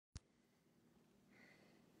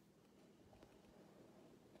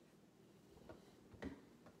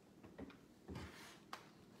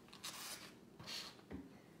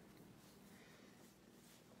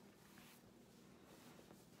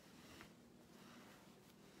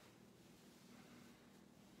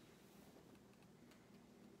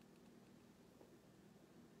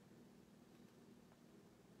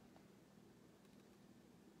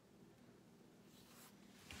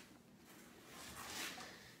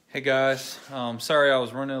Hey guys, sorry I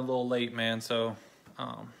was running a little late, man. So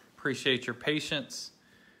appreciate your patience.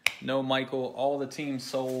 No, Michael, all the teams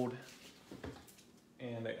sold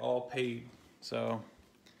and they all paid. So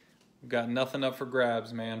we've got nothing up for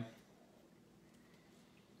grabs, man.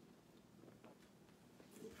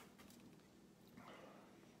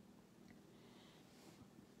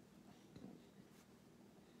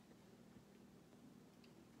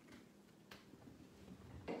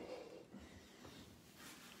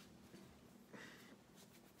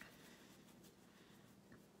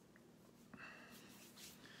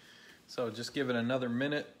 So just give it another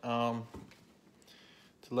minute to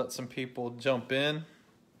let some people jump in.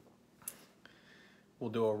 We'll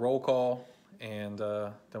do a roll call and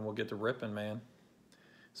then we'll get to ripping, man.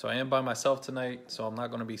 So I am by myself tonight, so I'm not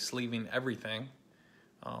going to be sleeving everything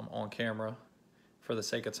on camera for the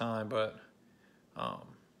sake of time, but I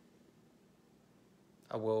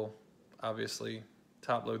will obviously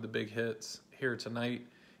top load the big hits here tonight,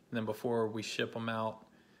 and then before we ship them out,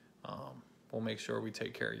 we'll make sure we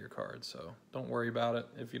take care of your cards. So don't worry about it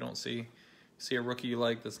if you don't see a rookie you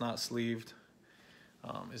like that's not sleeved.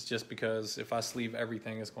 It's just because if I sleeve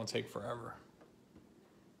everything, it's going to take forever.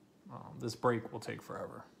 This break will take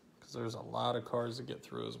forever because there's a lot of cards to get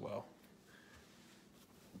through as well.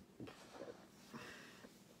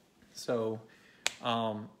 So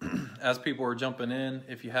as people are jumping in,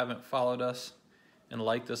 if you haven't followed us and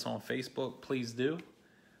liked us on Facebook, please do.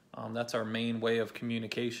 That's our main way of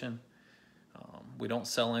communication. We don't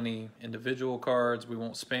sell any individual cards. We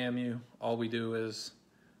won't spam you. All we do is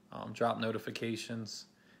drop notifications,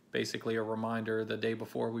 basically a reminder the day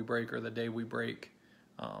before we break or the day we break,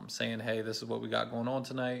 saying, hey, this is what we got going on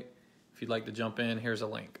tonight. If you'd like to jump in, here's a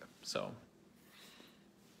link. So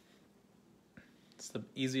it's the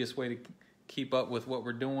easiest way to keep up with what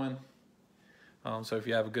we're doing. So if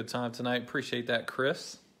you have a good time tonight, appreciate that,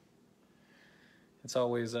 Chris. It's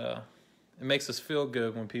always, it makes us feel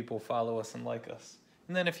good when people follow us and like us.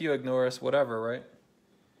 And then if you ignore us, whatever, right?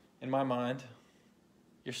 In my mind,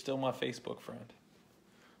 you're still my Facebook friend.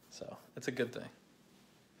 So it's a good thing.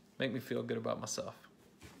 Make me feel good about myself.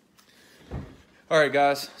 All right,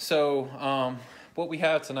 guys. So what we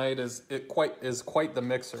have tonight is quite the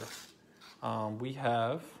mixer. We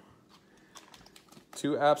have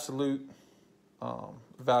two absolute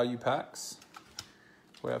value packs.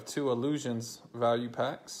 We have two illusions value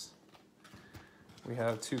packs. We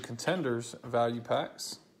have two contenders value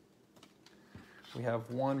packs. We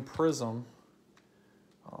have one prism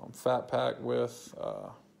fat pack with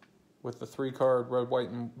the 3-card red, white,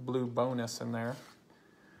 and blue bonus in there.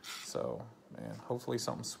 So, man, hopefully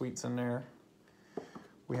something sweet's in there.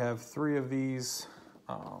 We have 3 of these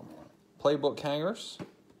playbook hangers.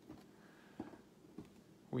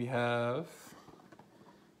 We have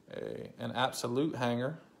an absolute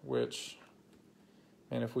hanger, which,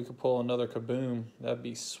 man, if we could pull another Kaboom, that'd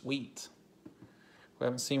be sweet. We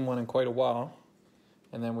haven't seen one in quite a while.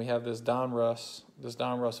 And then we have this Donruss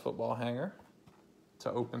football hanger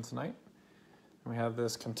to open tonight. And we have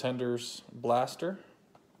this Contenders blaster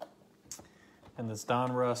and this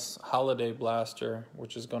Donruss Holiday blaster,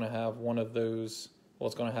 which is going to have one of those. Well,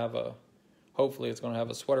 it's going to have hopefully it's going to have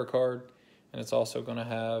a sweater card, and it's also going to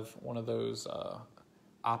have one of those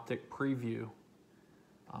optic preview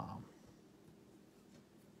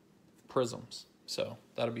prisms. So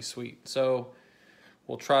that'll be sweet. So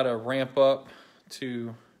we'll try to ramp up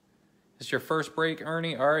to, it's your first break,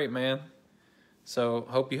 Ernie? All right, man. So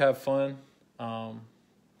hope you have fun. We'll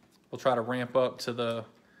try to ramp up to the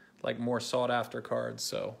more sought after cards.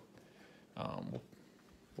 So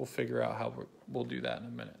we'll figure out how we'll do that in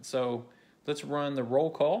a minute. So let's run the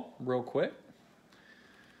roll call real quick.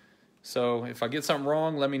 So if I get something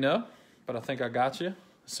wrong, let me know, but I think I got you.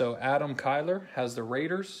 So Adam Kyler has the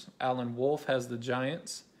Raiders. Alan Wolf has the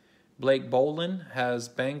Giants. Blake Boland has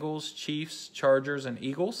Bengals, Chiefs, Chargers, and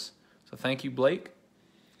Eagles. So thank you, Blake.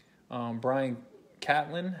 Brian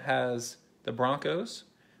Catlin has the Broncos.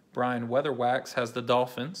 Brian Weatherwax has the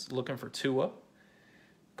Dolphins, looking for Tua.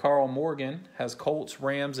 Carl Morgan has Colts,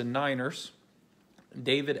 Rams, and Niners.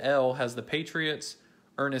 David L. has the Patriots.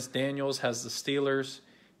 Ernest Daniels has the Steelers.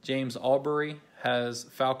 James Albury has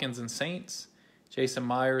Falcons and Saints. Jason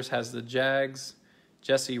Myers has the Jags.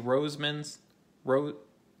 Jesse Roseman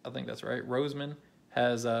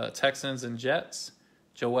has Texans and Jets.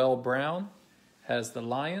 Joel Brown has the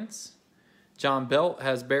Lions. John Belt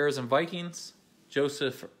has Bears and Vikings.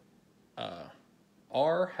 Joseph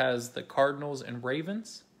R. has the Cardinals and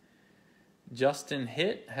Ravens. Justin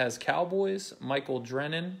Hitt has Cowboys. Michael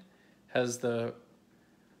Drennan has the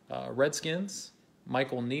Redskins.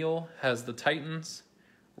 Michael Neal has the Titans.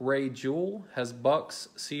 Ray Jewell has Bucks,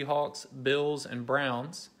 Seahawks, Bills, and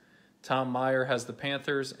Browns. Tom Meyer has the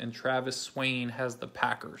Panthers, and Travis Swain has the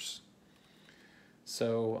Packers.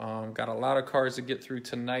 So got a lot of cards to get through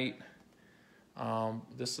tonight.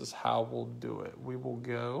 This is how we'll do it. We'll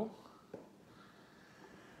go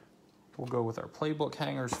with our playbook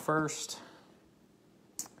hangers first.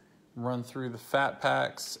 Run through the fat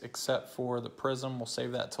packs except for the Prism. We'll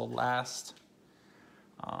save that till last.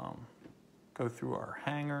 Go through our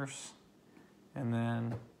hangers and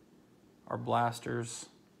then our blasters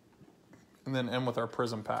and then end with our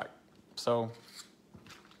Prism pack. So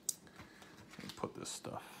let me put this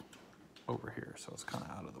stuff over here so it's kind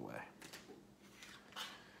of out of the way.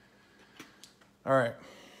 All right,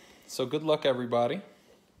 so good luck, everybody.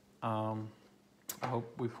 I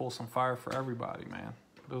hope we pull some fire for everybody, man.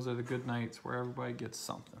 Those are the good nights where everybody gets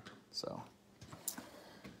something. So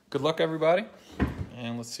good luck, everybody,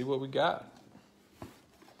 and let's see what we got.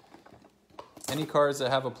 Any cards that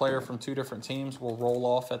have a player from 2 different teams will roll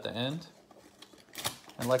off at the end.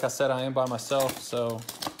 And like I said, I am by myself, so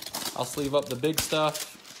I'll sleeve up the big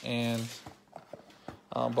stuff, and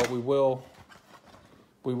but we will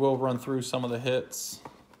run through some of the hits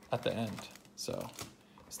at the end. So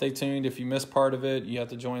stay tuned. If you miss part of it, you have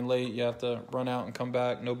to join late, you have to run out and come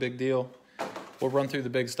back, no big deal. We'll run through the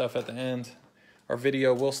big stuff at the end. Our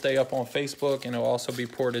video will stay up on Facebook, and it'll also be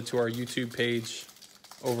ported to our YouTube page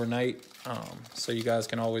overnight, so you guys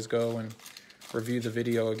can always go and review the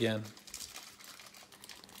video again.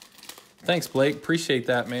 Thanks, Blake. Appreciate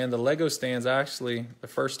that, man. The Lego stands, actually, the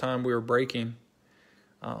first time we were breaking,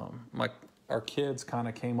 our kids kind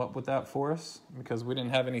of came up with that for us because we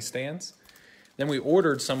didn't have any stands. Then we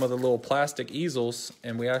ordered some of the little plastic easels,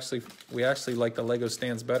 and we actually like the Lego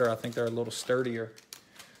stands better. I think they're a little sturdier.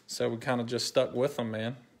 So we kind of just stuck with them,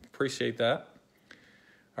 man. Appreciate that.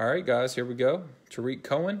 All right, guys, here we go. Tariq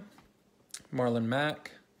Cohen, Marlon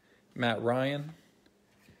Mack, Matt Ryan,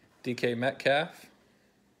 DK Metcalf,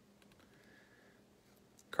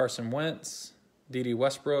 Carson Wentz, D.D.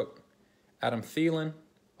 Westbrook, Adam Thielen,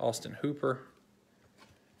 Austin Hooper,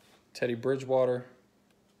 Teddy Bridgewater,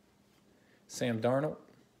 Sam Darnold,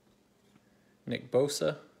 Nick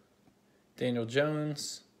Bosa, Daniel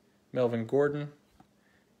Jones, Melvin Gordon,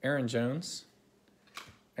 Aaron Jones,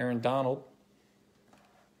 Aaron Donald,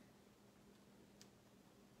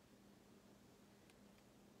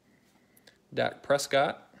 Dak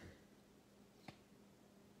Prescott.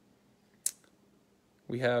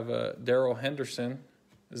 We have Darrell Henderson,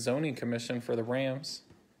 zoning commission for the Rams.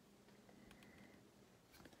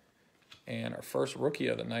 And our first rookie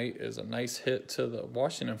of the night is a nice hit to the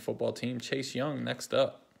Washington football team, Chase Young, next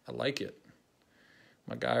up. I like it.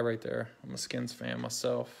 My guy right there. I'm a Skins fan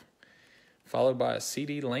myself. Followed by a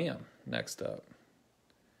CeeDee Lamb next up.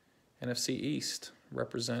 NFC East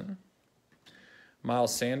representing.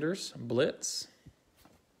 Miles Sanders, Blitz.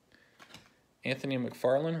 Anthony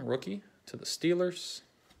McFarland, rookie to the Steelers.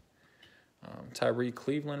 Tyree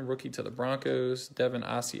Cleveland, rookie to the Broncos. Devin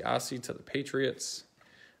Asiasi to the Patriots.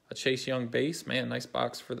 A Chase Young base. Man, nice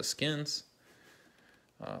box for the Skins.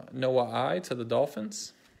 Noah I to the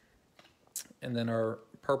Dolphins. And then our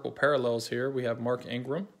purple parallels here, we have Mark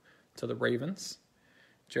Ingram to the Ravens.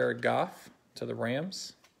 Jared Goff to the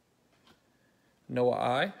Rams. Noah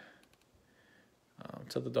I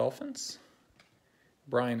to the Dolphins.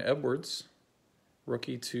 Brian Edwards,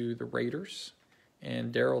 rookie to the Raiders.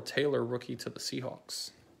 And Darrell Taylor, rookie to the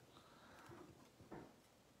Seahawks.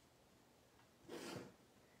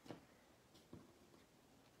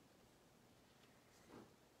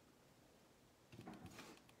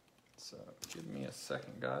 So give me a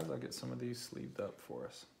second, guys. I'll get some of these sleeved up for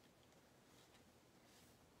us.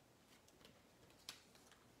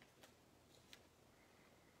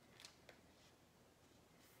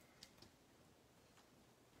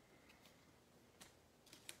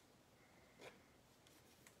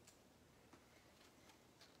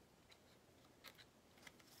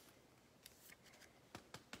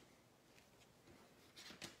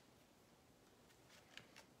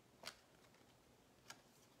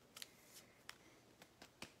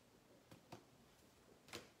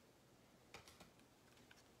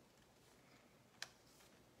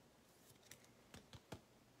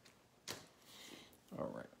 All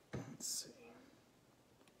right, let's see.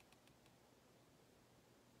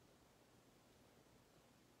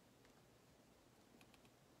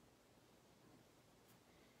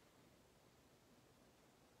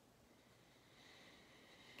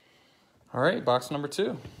 All right, box number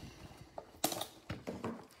 2.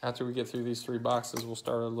 After we get through these 3 boxes, we'll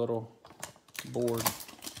start a little board.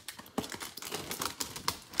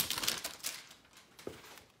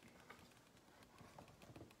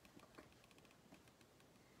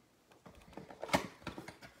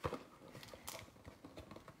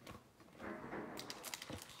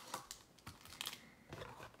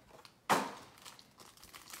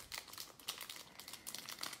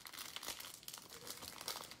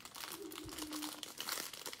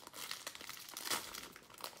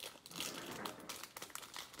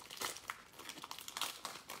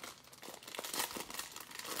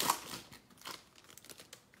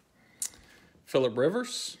 Phillip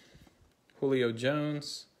Rivers, Julio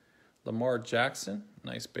Jones, Lamar Jackson.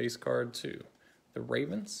 Nice base card to the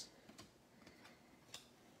Ravens.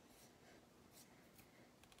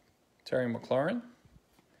 Terry McLaurin,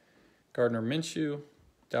 Gardner Minshew,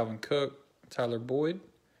 Dalvin Cook, Tyler Boyd,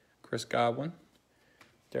 Chris Godwin,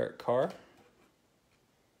 Derek Carr,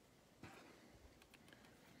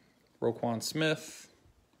 Roquan Smith,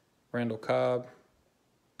 Randall Cobb,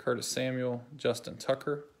 Curtis Samuel, Justin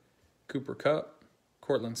Tucker, Cooper Kupp,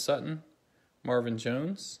 Cortland Sutton, Marvin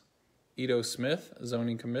Jones, Ito Smith,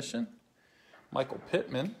 zoning commission, Michael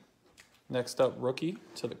Pittman, next up rookie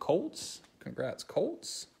to the Colts. Congrats,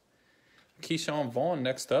 Colts. Keyshawn Vaughn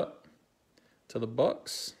next up to the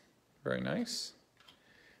Bucks. Very nice.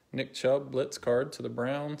 Nick Chubb, blitz card to the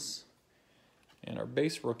Browns. And our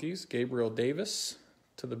base rookies, Gabriel Davis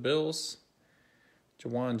to the Bills.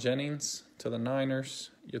 Jawan Jennings to the Niners.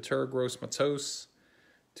 Yetur Gross-Matos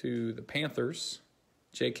to the Panthers.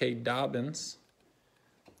 J.K. Dobbins,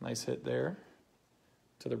 nice hit there,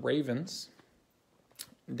 to the Ravens.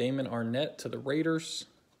 Damon Arnett to the Raiders.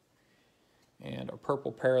 And our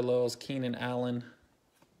purple parallels, Keenan Allen.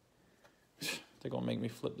 They're going to make me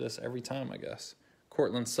flip this every time, I guess.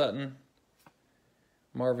 Cortland Sutton,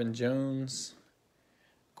 Marvin Jones,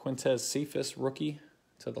 Quintez Cephas, rookie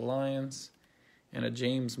to the Lions, and a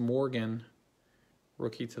James Morgan,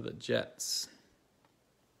 rookie to the Jets.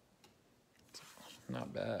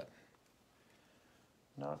 Not bad.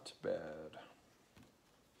 Not bad.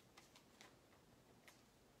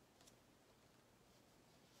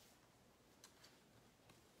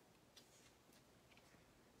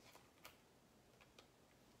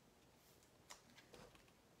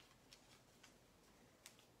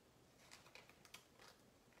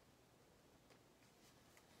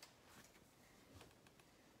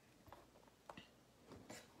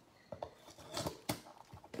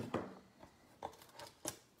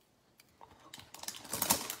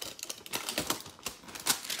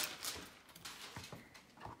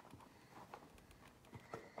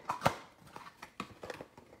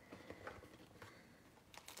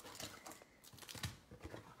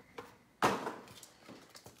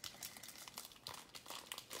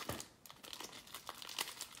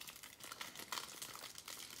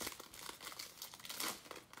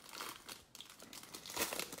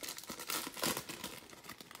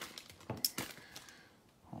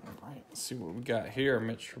 Let's see what we got here.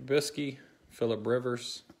 Mitch Trubisky, Phillip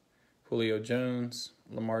Rivers, Julio Jones,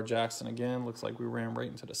 Lamar Jackson again. Looks like we ran right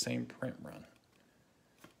into the same print run.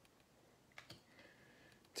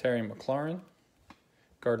 Terry McLaurin,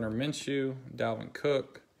 Gardner Minshew, Dalvin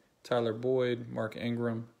Cook, Tyler Boyd, Mark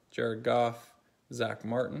Ingram, Jared Goff, Zach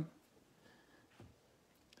Martin,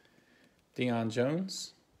 Deion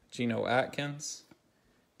Jones, Geno Atkins,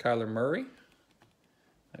 Kyler Murray.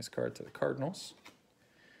 Nice card to the Cardinals.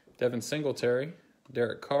 Devin Singletary,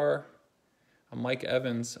 Derek Carr, a Mike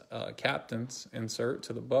Evans captain's insert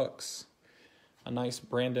to the Bucks. A nice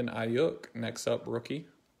Brandon Ayuk, next up rookie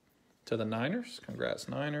to the Niners. Congrats,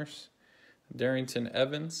 Niners. Darrington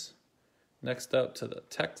Evans, next up to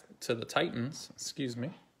the Titans. Excuse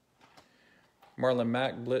me. Marlon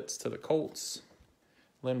Mack, blitz to the Colts.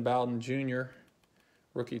 Lynn Bowden Jr.,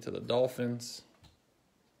 rookie to the Dolphins.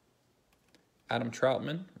 Adam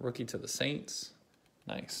Troutman, rookie to the Saints.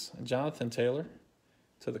 Nice. And Jonathan Taylor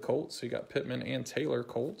to the Colts. So you got Pittman and Taylor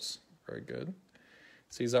Colts. Very good.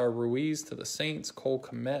 Cesar Ruiz to the Saints. Cole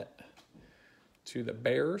Kmet to the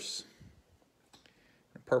Bears.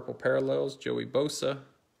 And purple parallels, Joey Bosa,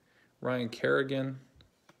 Ryan Kerrigan,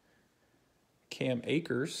 Cam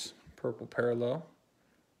Akers, purple parallel,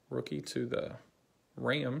 rookie to the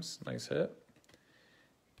Rams. Nice hit.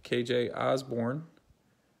 KJ Osborne,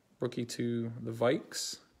 rookie to the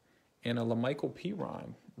Vikes. And a LaMichael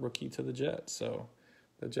Pirine, rookie to the Jets. So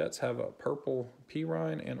the Jets have a purple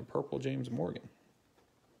Pirine and a purple James Morgan.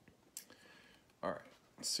 All right,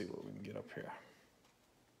 let's see what we can get up here.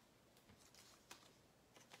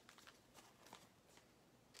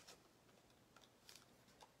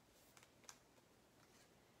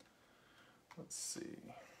 Let's see.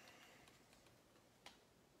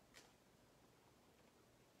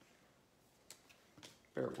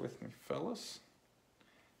 Bear with me, fellas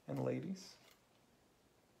and ladies.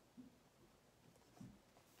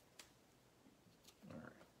 All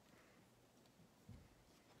right.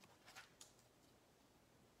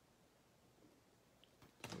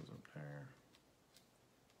 Goes up there.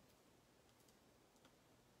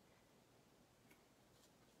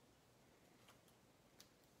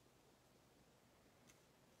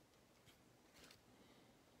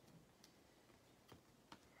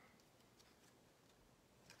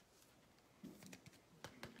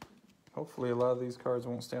 Hopefully a lot of these cards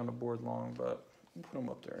won't stay on the board long, but we'll put them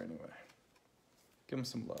up there anyway. Give them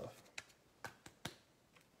some love.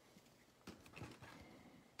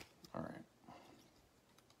 All right.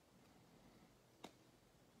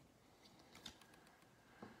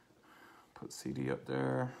 Put CD up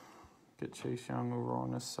there. Get Chase Young over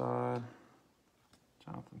on this side.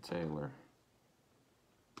 Jonathan Taylor.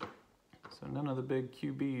 So none of the big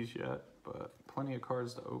QBs yet, but plenty of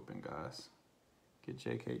cards to open, guys. Get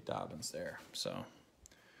J.K. Dobbins there. So,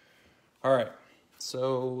 all right.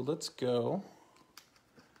 So let's go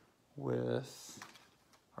with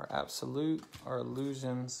our Absolute, our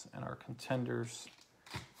Illusions, and our Contenders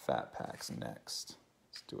Fat Packs next.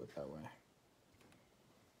 Let's do it that way.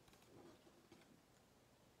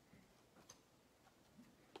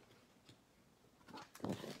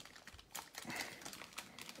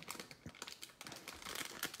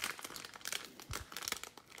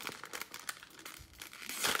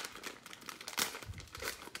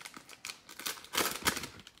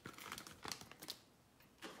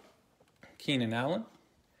 Keenan Allen,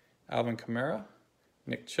 Alvin Kamara,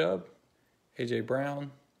 Nick Chubb, A.J.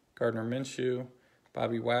 Brown, Gardner Minshew,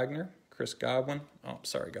 Bobby Wagner, Chris Godwin. Oh,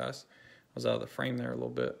 sorry, guys. I was out of the frame there a little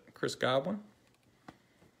bit. Chris Godwin.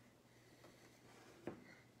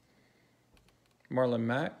 Marlon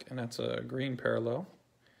Mack, and that's a green parallel.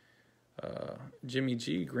 Jimmy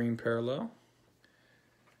G, green parallel.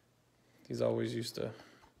 These always used to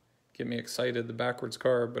get me excited, the backwards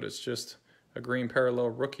card, but it's just a green parallel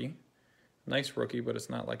rookie. Nice rookie, but it's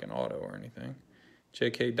not like an auto or anything.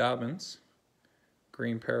 J.K. Dobbins,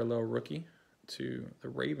 green parallel rookie to the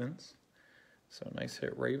Ravens. So nice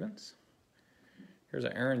hit, Ravens. Here's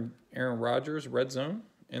an Aaron Rodgers red zone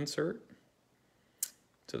insert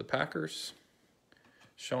to the Packers.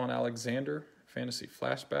 Sean Alexander, fantasy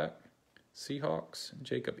flashback, Seahawks.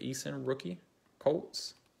 Jacob Eason, rookie,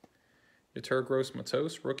 Colts. Yetur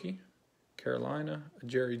Gross-Matos, rookie, Carolina.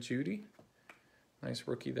 Jerry Jeudy. Nice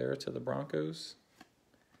rookie there to the Broncos.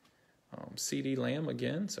 CeeDee Lamb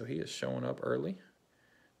again, so he is showing up early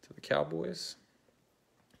to the Cowboys.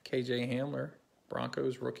 KJ Hamler,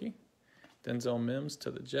 Broncos rookie. Denzel Mims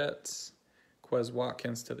to the Jets. Quez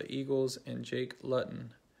Watkins to the Eagles. And Jake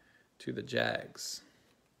Luton to the Jags.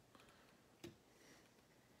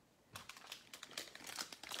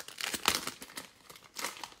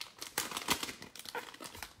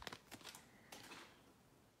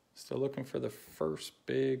 Still looking for the first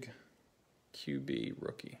big QB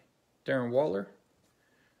rookie. Darren Waller.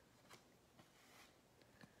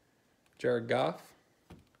 Jared Goff.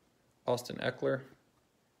 Austin Eckler.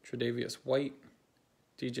 Tre'Davious White.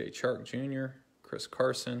 DJ Chark Jr. Chris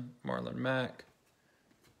Carson. Marlon Mack.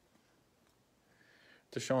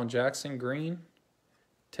 Deshaun Jackson, green.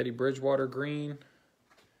 Teddy Bridgewater, green.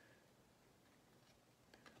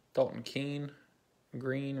 Dalton Keene,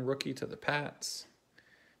 green, rookie to the Pats.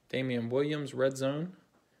 Damian Williams, red zone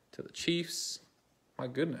to the Chiefs. My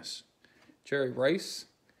goodness. Jerry Rice,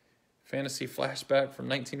 fantasy flashback from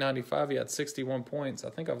 1995. He had 61 points. I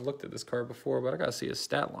think I've looked at this card before, but I got to see his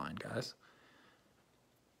stat line, guys.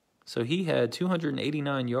 So he had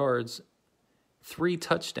 289 yards, 3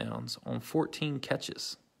 touchdowns on 14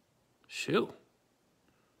 catches. Shoo.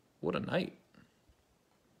 What a night.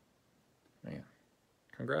 Man.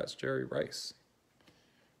 Congrats, Jerry Rice.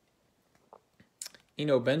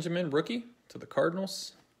 Eno Benjamin, rookie to the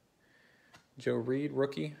Cardinals. Joe Reed,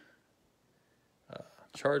 rookie.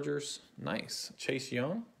 Chargers, nice. Chase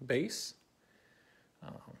Young, base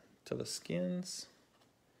to the Skins.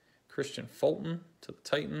 Christian Fulton to the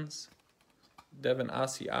Titans. Devin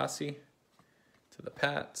Asiasi to the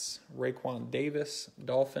Pats. Raekwon Davis,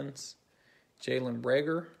 Dolphins. Jalen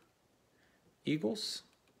Reagor, Eagles.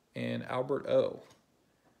 And Albert O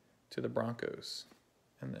to the Broncos.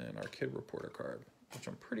 And then our Kid Reporter card, which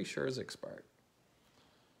I'm pretty sure is expired.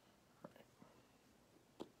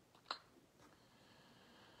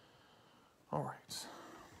 All right.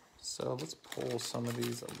 So let's pull some of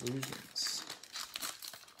these illusions.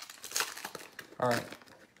 All right.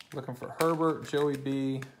 Looking for Herbert, Joey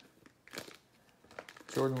B,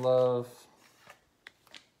 Jordan Love,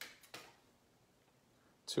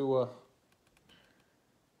 Tua.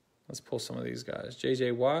 Let's pull some of these guys.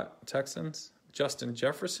 J.J. Watt, Texans. Justin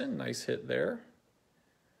Jefferson, nice hit there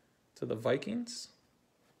to the Vikings.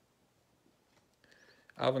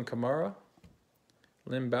 Alvin Kamara.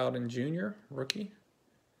 Lynn Bowden Jr., rookie.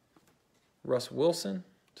 Russ Wilson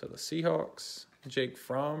to the Seahawks. Jake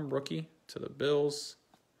Fromm, rookie, to the Bills.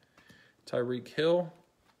 Tyreek Hill.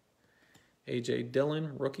 A.J.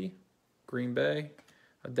 Dillon, rookie, Green Bay.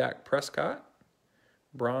 Dak Prescott,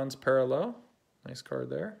 bronze parallel. Nice card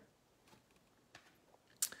there.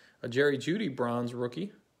 A Jerry Jeudy bronze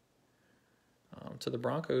rookie to the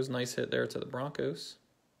Broncos. Nice hit there to the Broncos.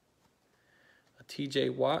 A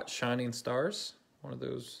TJ Watt Shining Stars. One of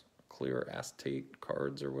those clear acetate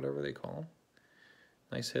cards or whatever they call them.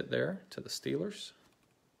 Nice hit there to the Steelers.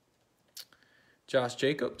 Josh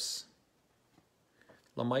Jacobs.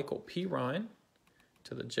 LaMichael Pirine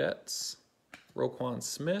to the Jets. Roquan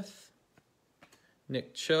Smith.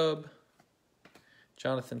 Nick Chubb.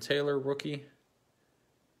 Jonathan Taylor, rookie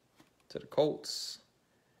to the Colts.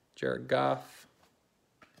 Jared Goff.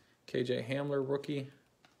 KJ Hamler, rookie.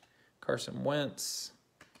 Carson Wentz.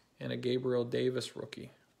 And a Gabriel Davis,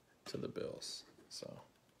 rookie to the Bills. So,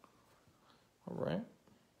 all right.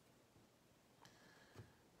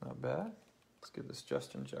 Not bad. Let's get this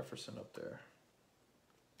Justin Jefferson up there.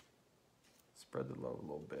 Spread the load a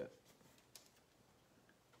little bit.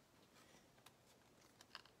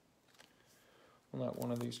 We'll let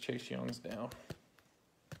one of these Chase Youngs down.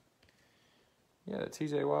 Yeah, that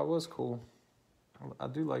TJ Watt was cool. I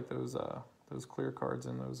do like those clear cards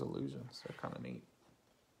and those illusions. They're kind of neat.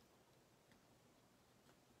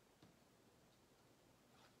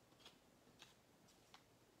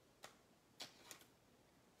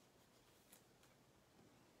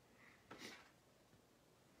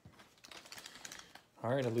 All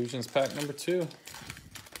right, Illusions pack number 2.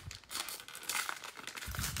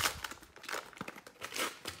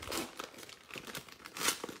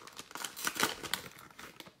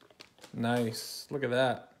 Nice. Look at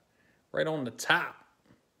that. Right on the top.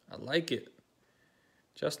 I like it.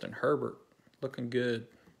 Justin Herbert looking good.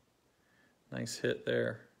 Nice hit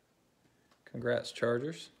there. Congrats,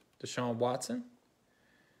 Chargers. Deshaun Watson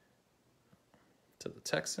to the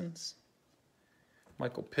Texans.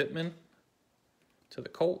 Michael Pittman to the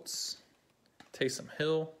Colts. Taysom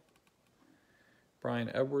Hill.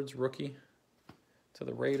 Brian Edwards, rookie to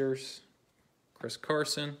the Raiders. Chris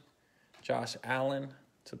Carson. Josh Allen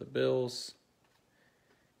to the Bills.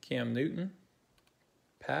 Cam Newton.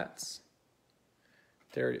 Pats.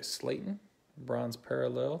 Darius Slayton. Bronze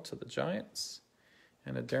parallel to the Giants.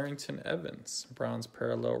 And a Darrington Evans. Bronze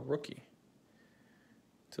parallel rookie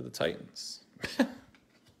to the Titans. Are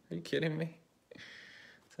you kidding me?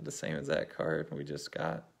 Is that the same as that card we just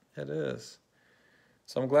got? It is.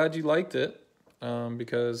 So I'm glad you liked it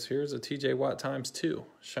because here's a TJ Watt ×2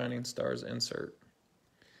 Shining Stars insert.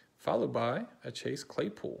 Followed by a Chase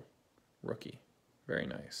Claypool rookie. Very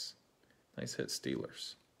nice. Nice hit,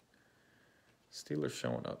 Steelers. Steelers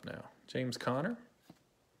showing up now. James Conner.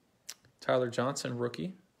 Tyler Johnson,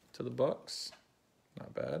 rookie to the Bucks.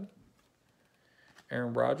 Not bad.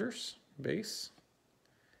 Aaron Rodgers, base.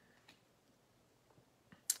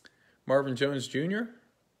 Marvin Jones Jr.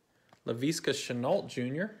 Laviska Shenault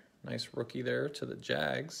Jr. Nice rookie there to the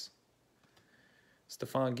Jags.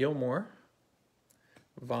 Stephon Gilmore.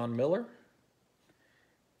 Von Miller.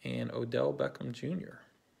 And Odell Beckham Jr.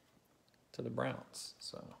 to the Browns.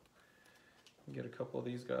 So, we'll get a couple of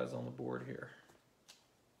these guys on the board here.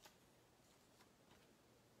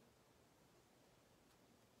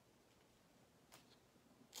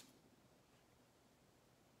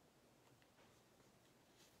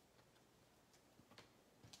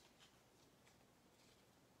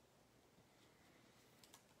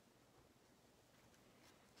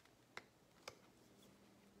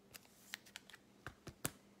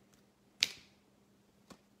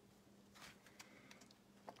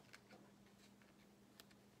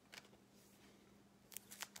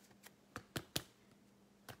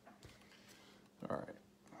 All right.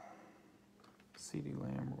 CeeDee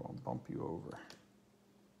Lamb, we're going to bump you over.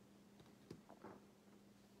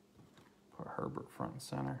 Put Herbert front and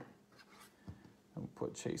center. And we'll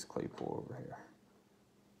put Chase Claypool over here.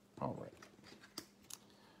 All right.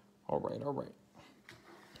 All right, all right.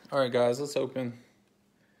 All right, guys, let's open.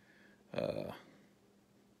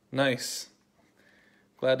 Nice.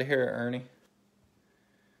 Glad to hear it, Ernie.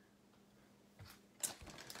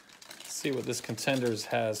 Let's see what this Contenders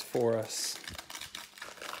has for us.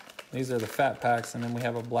 These are the fat packs, and then we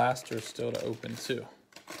have a blaster still to open too.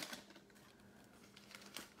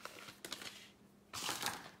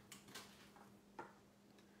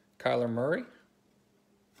 Kyler Murray.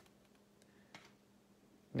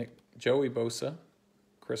 Joey Bosa.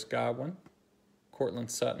 Chris Godwin. Cortland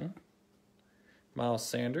Sutton. Miles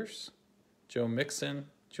Sanders. Joe Mixon.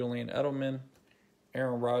 Julian Edelman.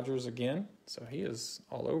 Aaron Rodgers again. So he is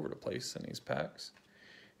all over the place in these packs.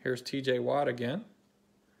 Here's TJ Watt again.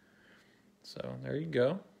 So there you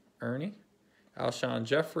go. Ernie. Alshon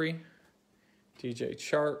Jeffrey. DJ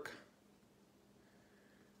Chark.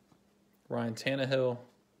 Ryan Tannehill.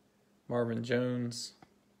 Marvin Jones.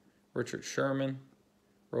 Richard Sherman.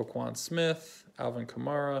 Roquan Smith, Alvin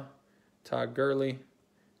Kamara, Todd Gurley,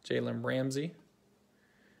 Jalen Ramsey,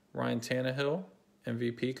 Ryan Tannehill,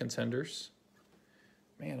 MVP contenders.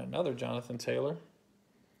 Man, another Jonathan Taylor.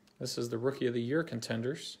 This is the Rookie of the Year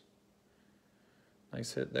contenders.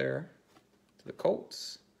 Nice hit there to the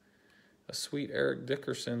Colts. A sweet Eric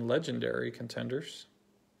Dickerson legendary contenders.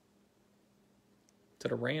 To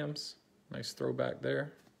the Rams. Nice throwback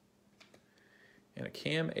there. And a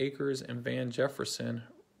Cam Akers and Van Jefferson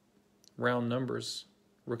round numbers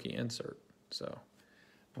rookie insert. So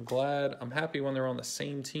I'm happy when they're on the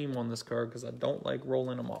same team on this card because I don't like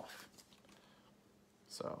rolling them off.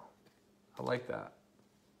 So I like that.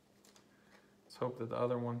 Let's hope that the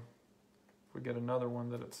other one, if we get another one,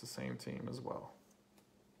 that it's the same team as well.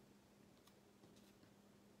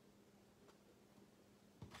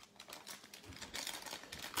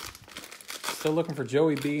 Still looking for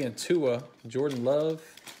Joey B and Tua, Jordan Love.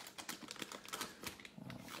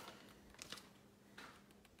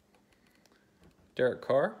 Derek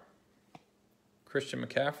Carr, Christian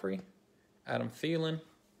McCaffrey, Adam Thielen,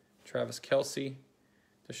 Travis Kelce,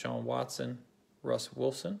 Deshaun Watson, Russ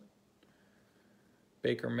Wilson,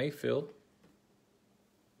 Baker Mayfield,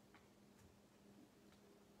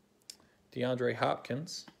 DeAndre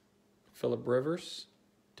Hopkins, Phillip Rivers,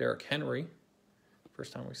 Derrick Henry,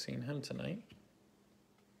 first time we've seen him tonight,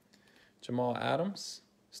 Jamal Adams,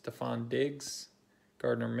 Stephon Diggs,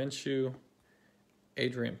 Gardner Minshew,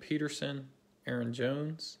 Adrian Peterson, Aaron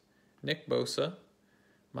Jones, Nick Bosa,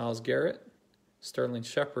 Myles Garrett, Sterling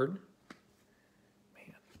Shepard.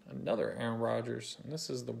 Man, another Aaron Rodgers. And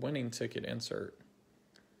this is the winning ticket insert.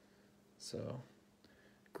 So,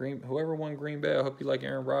 whoever won Green Bay, I hope you like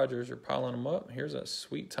Aaron Rodgers. You're piling them up. Here's a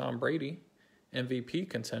sweet Tom Brady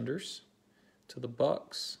MVP contenders to the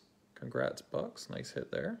Bucks. Congrats, Bucks. Nice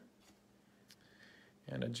hit there.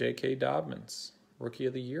 And a J.K. Dobbins Rookie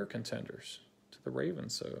of the Year contenders to the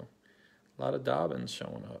Ravens. So, a lot of Dobbins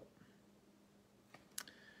showing up.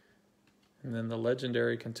 And then the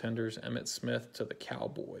legendary contenders, Emmitt Smith to the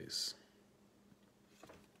Cowboys.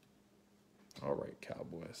 All right,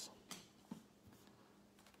 Cowboys.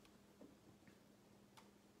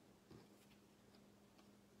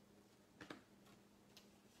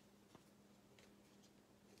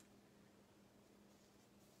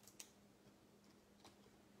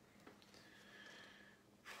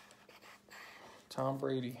 Tom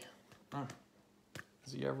Brady.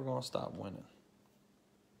 Is he ever going to stop winning?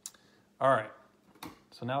 All right.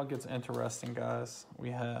 So now it gets interesting, guys. We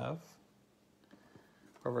have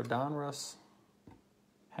our Donruss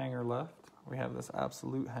hanger left. We have this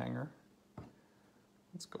absolute hanger.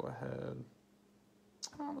 Let's go ahead.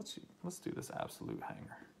 Let's do this absolute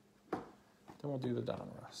hanger. Then we'll do the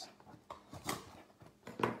Donruss.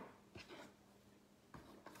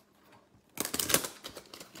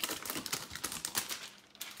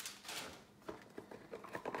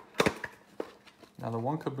 Now, the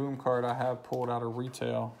one Kaboom card I have pulled out of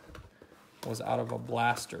retail was out of a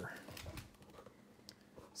blaster.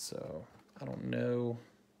 So, I don't know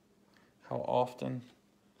how often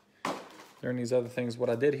during these other things.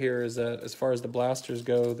 What I did here is that as far as the blasters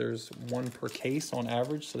go, there's one per case on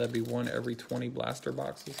average. So, that'd be one every 20 blaster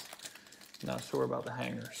boxes. Not sure about the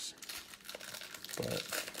hangers. But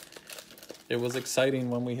it was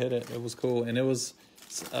exciting when we hit it. It was cool. And it was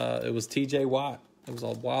TJ Watt. It was a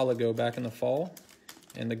while ago, back in the fall.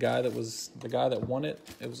 And the guy that won it,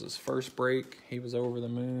 it was his first break. He was over the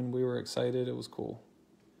moon. We were excited. It was cool.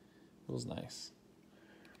 It was nice.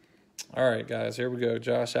 All right, guys, here we go.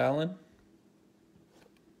 Josh Allen,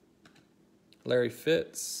 Larry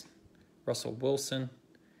Fitz, Russell Wilson,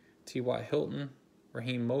 T.Y. Hilton,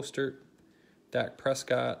 Raheem Mostert, Dak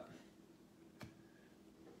Prescott,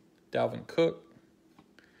 Dalvin Cook,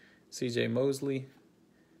 C.J. Mosley,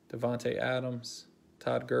 Devontae Adams,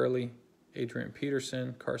 Todd Gurley, Adrian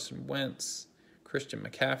Peterson, Carson Wentz, Christian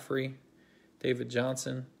McCaffrey, David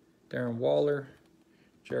Johnson, Darren Waller,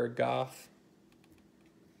 Jared Goff,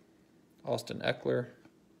 Austin Eckler,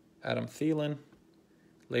 Adam Thielen,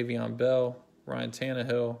 Le'Veon Bell, Ryan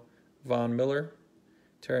Tannehill, Von Miller,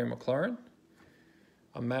 Terry McLaurin,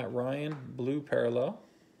 a Matt Ryan blue parallel,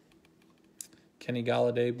 Kenny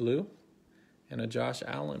Galladay blue, and a Josh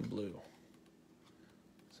Allen blue.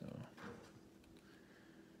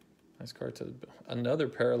 Nice card to another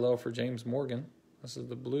parallel for James Morgan. This is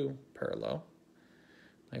the blue parallel.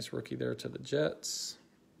 Nice rookie there to the Jets.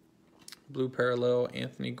 Blue parallel,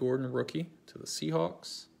 Anthony Gordon rookie to the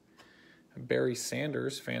Seahawks. And Barry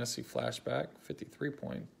Sanders fantasy flashback, 53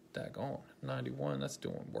 point, daggone, 91. That's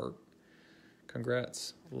doing work.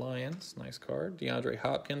 Congrats, Lions. Nice card. DeAndre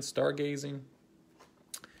Hopkins, stargazing.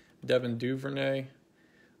 Devin Duvernay.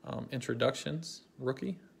 Introductions,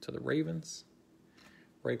 rookie to the Ravens.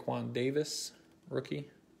 Raekwon Davis, rookie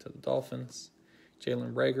to the Dolphins.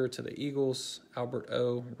 Jalen Reagor to the Eagles. Albert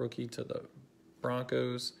O, rookie to the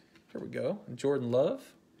Broncos. Here we go. Jordan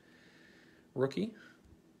Love, rookie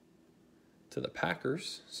to the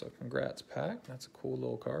Packers. So congrats, Pack. That's a cool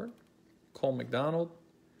little card. Cole McDonald,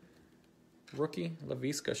 rookie.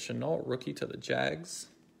 Laviska Shenault, rookie to the Jags.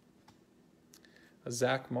 A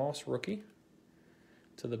Zach Moss, rookie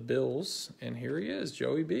to the Bills. And here he is,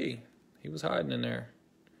 Joey B. He was hiding in there.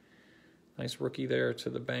 Nice rookie there to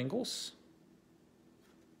the Bengals.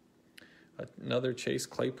 Another Chase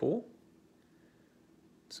Claypool.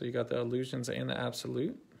 So you got the illusions and the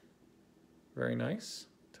absolute. Very nice.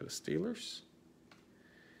 To the Steelers.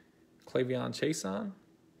 Clavion Chason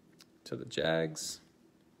to the Jags.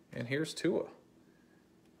 And here's Tua.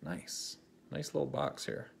 Nice. Nice little box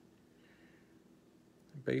here.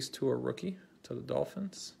 Base Tua rookie to the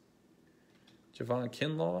Dolphins. Javon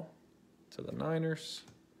Kinlaw to the Niners.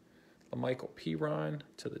 LaMichael Pirine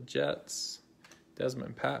to the Jets.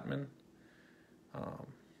 Desmond Patman.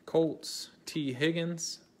 Colts. T.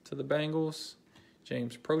 Higgins to the Bengals.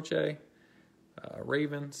 James Proche.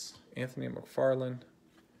 Ravens. Anthony McFarland.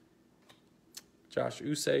 Josh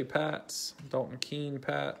Usay Pats. Dalton Keene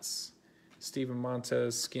Pats. Steven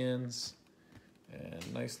Montez Skins.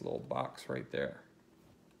 And nice little box right there.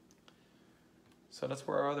 So that's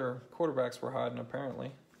where our other quarterbacks were hiding,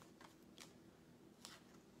 apparently.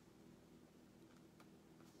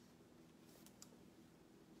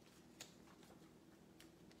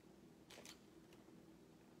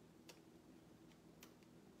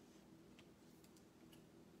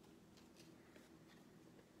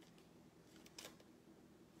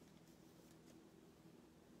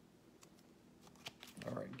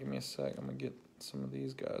 All right, give me a sec. I'm going to get some of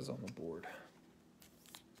these guys on the board.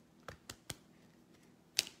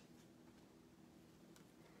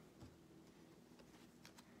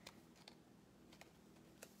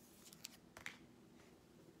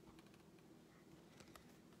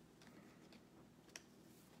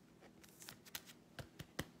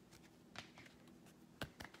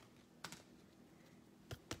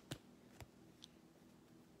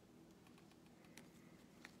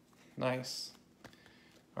 Nice.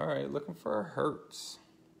 All right, looking for a Hurts.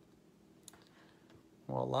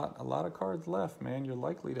 Well, a lot of cards left, man. You're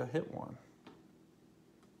likely to hit one.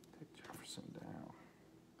 Take Jefferson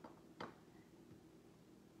down.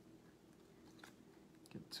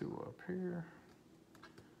 Get two up here.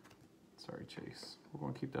 Sorry, Chase. We're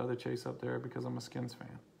going to keep the other Chase up there because I'm a Skins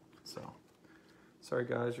fan. So, sorry,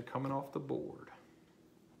 guys. You're coming off the board.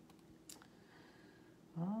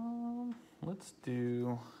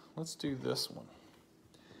 Let's do this one.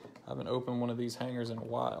 I haven't opened one of these hangers in a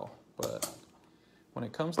while, but when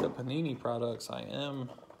it comes to Panini products, I am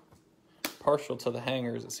partial to the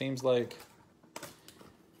hangers. It seems like,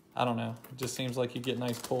 I don't know, it just seems like you get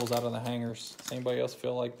nice pulls out of the hangers. Does anybody else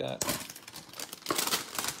feel like that?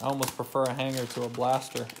 I almost prefer a hanger to a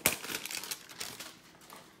blaster.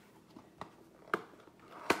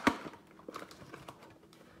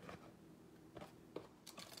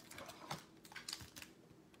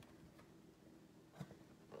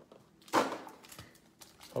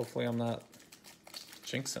 Hopefully I'm not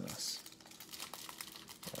jinxing us.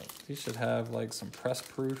 But these should have like some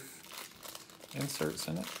press-proof inserts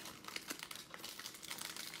in it.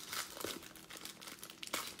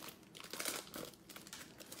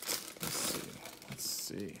 Let's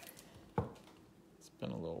see. It's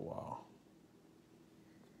been a little while.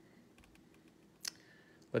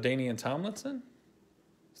 LaDainian Tomlinson,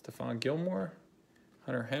 Stephon Gilmore,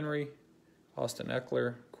 Hunter Henry, Austin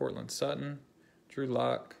Eckler, Cortland Sutton, Drew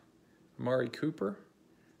Lock, Amari Cooper,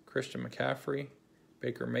 Christian McCaffrey,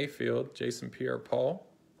 Baker Mayfield, Jason Pierre-Paul,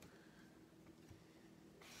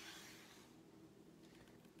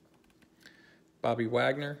 Bobby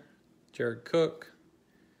Wagner, Jared Cook,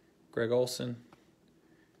 Greg Olsen,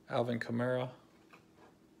 Alvin Kamara,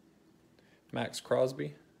 Max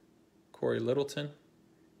Crosby, Corey Littleton,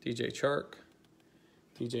 DJ Chark,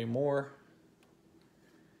 DJ Moore,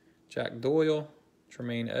 Jack Doyle,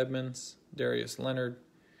 Tremaine Edmonds, Darius Leonard,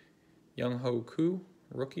 Younghoe Koo,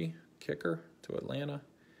 rookie, kicker to Atlanta,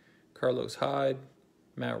 Carlos Hyde,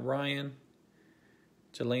 Matt Ryan,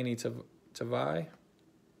 Jelani Tavai,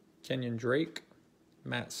 Kenyon Drake,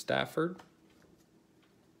 Matt Stafford,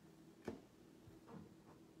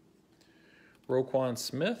 Roquan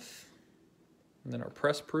Smith, and then our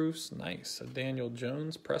press proofs, nice. A Daniel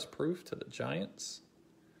Jones press proof to the Giants.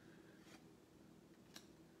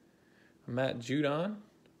 Matt Judon,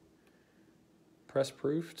 press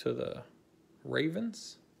proof to the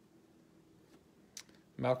Ravens.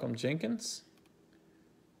 Malcolm Jenkins,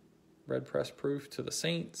 red press proof to the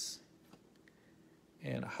Saints.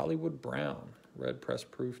 And Hollywood Brown, red press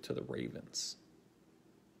proof to the Ravens.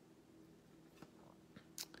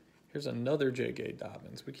 Here's another J.K.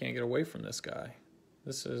 Dobbins. We can't get away from this guy.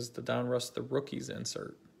 This is the Donruss the Rookies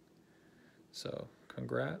insert. So,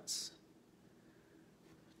 congrats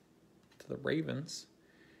to the Ravens.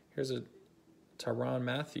 Here's a Tyrann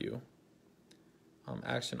Mathieu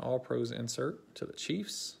Action All-Pros insert to the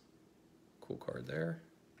Chiefs. Cool card there.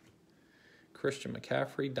 Christian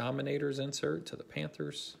McCaffrey Dominators insert to the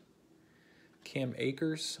Panthers. Cam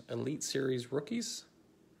Akers Elite Series Rookies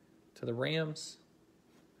to the Rams.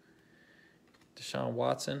 Deshaun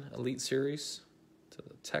Watson Elite Series to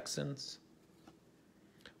the Texans.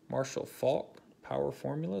 Marshall Faulk Power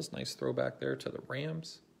Formulas. Nice throwback there to the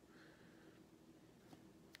Rams.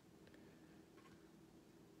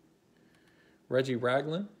 Reggie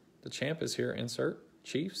Ragland, the champ is here, insert,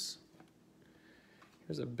 Chiefs.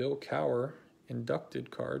 Here's a Bill Cowher inducted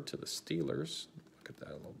card to the Steelers. Look at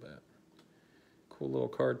that a little bit. Cool little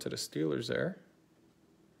card to the Steelers there.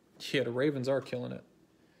 Yeah, the Ravens are killing it.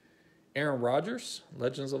 Aaron Rodgers,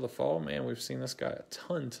 Legends of the Fall. Man, we've seen this guy a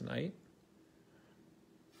ton tonight.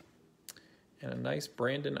 And a nice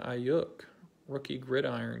Brandon Ayuk, Rookie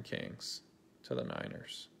Gridiron Kings to the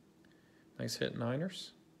Niners. Nice hit,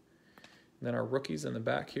 Niners. And then our rookies in the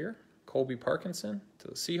back here. Colby Parkinson to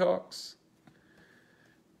the Seahawks.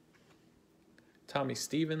 Tommy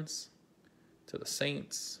Stevens to the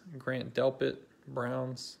Saints. Grant Delpit,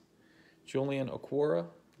 Browns. Julian Okwara,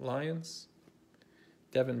 Lions.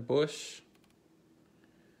 Devin Bush.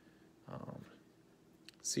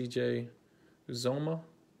 CJ Uzoma.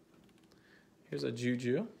 Here's a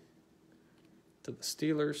Juju to the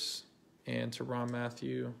Steelers. And Tyrann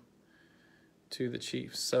Mathieu to the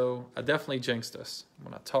Chiefs. So I definitely jinxed us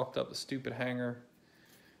when I talked up the stupid hanger.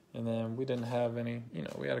 And then we didn't have any,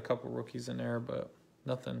 we had a couple rookies in there, but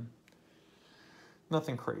nothing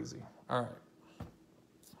crazy. All right.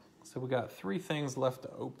 So we got 3 things left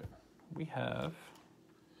to open. We have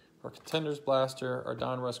our Contenders Blaster, our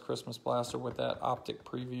Donruss Christmas Blaster with that optic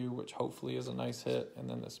preview, which hopefully is a nice hit, and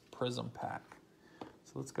then this Prism pack.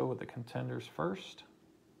 So let's go with the Contenders first.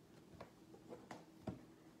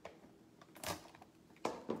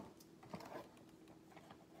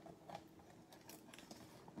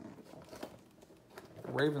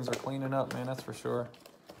 Ravens are cleaning up, man, that's for sure.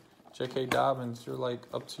 J.K. Dobbins, you're like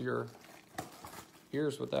up to your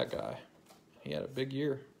ears with that guy. He had a big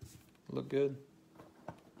year. Looked good.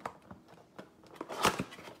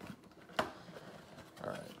 All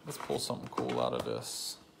right, let's pull something cool out of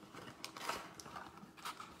this.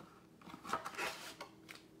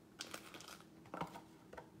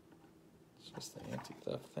 It's just the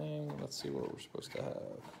anti-theft thing. Let's see what we're supposed to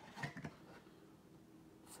have.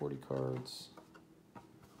 40 cards.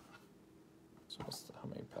 So how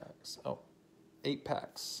many packs? Oh, 8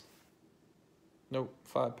 packs. Nope,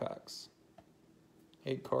 5 packs.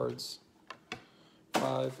 8 cards.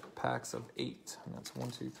 5 packs of 8. And that's 1,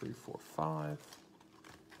 2, 3, 4, 5.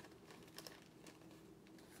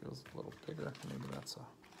 Feels a little bigger. Maybe that's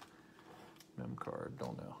a mem card.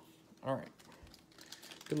 Don't know. All right.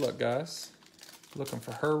 Good luck, guys. Looking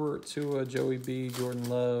for Herbert, Tua, Joey B, Jordan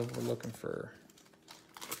Love. We're looking for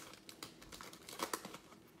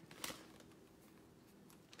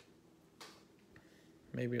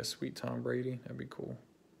maybe a sweet Tom Brady. That'd be cool.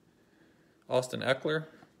 Austin Eckler.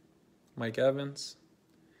 Mike Evans.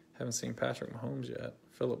 Haven't seen Patrick Mahomes yet.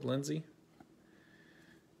 Phillip Lindsay.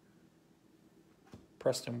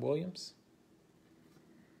 Preston Williams.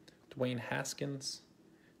 Dwayne Haskins.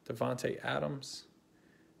 Devontae Adams.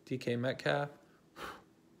 DK Metcalf.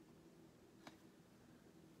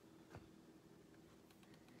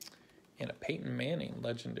 And a Peyton Manning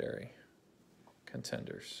legendary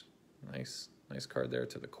Contenders. Nice card there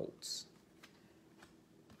to the Colts.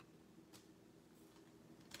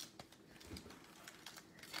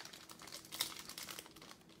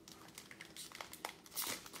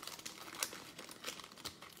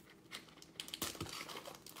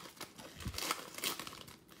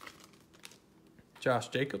 Josh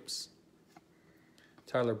Jacobs.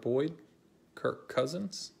 Tyler Boyd. Kirk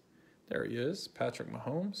Cousins. There he is. Patrick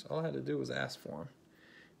Mahomes. All I had to do was ask for him,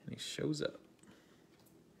 and he shows up.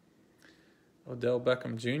 Odell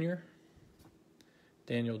Beckham Jr.,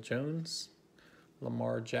 Daniel Jones,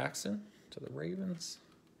 Lamar Jackson to the Ravens.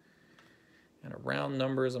 And around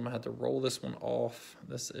numbers, I'm going to have to roll this one off.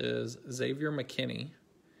 This is Xavier McKinney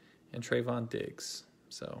and Trayvon Diggs.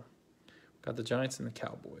 So, got the Giants and the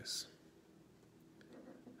Cowboys.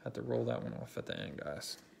 Have to roll that one off at the end,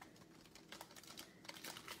 guys.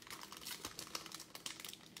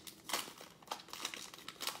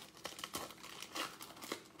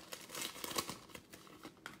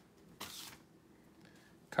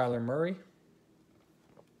 Kyler Murray,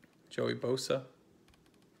 Joey Bosa,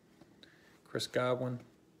 Chris Godwin,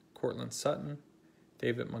 Cortland Sutton,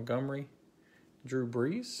 David Montgomery, Drew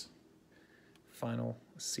Brees, final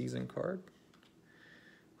season card,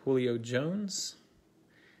 Julio Jones,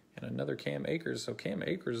 and another Cam Akers. So Cam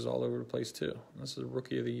Akers is all over the place too. This is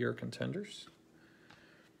Rookie of the Year contenders.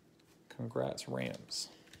 Congrats, Rams.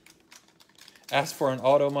 Ask for an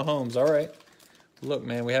auto Mahomes. All right. Look,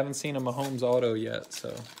 man, we haven't seen a Mahomes auto yet,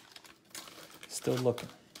 so still looking.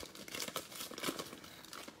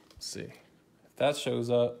 Let's see. If that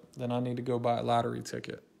shows up, then I need to go buy a lottery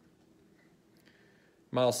ticket.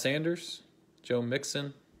 Miles Sanders, Joe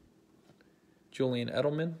Mixon, Julian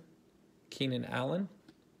Edelman, Keenan Allen,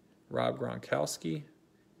 Rob Gronkowski,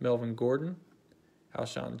 Melvin Gordon,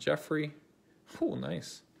 Alshon Jeffrey. Oh,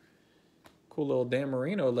 nice. Cool little Dan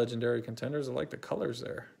Marino legendary contenders. I like the colors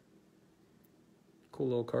there. Cool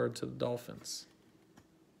little card to the Dolphins.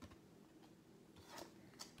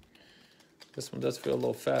 This one does feel a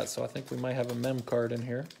little fat, so I think we might have a mem card in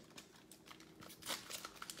here.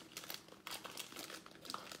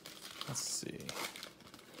 Let's see.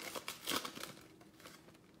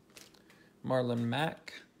 Marlon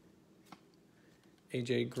Mack,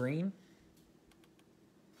 AJ Green,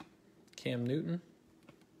 Cam Newton,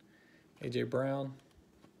 AJ Brown,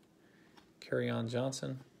 Kerryon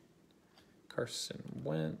Johnson, Carson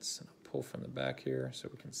Wentz, and a pull from the back here so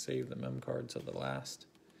we can save the mem card to the last.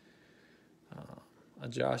 A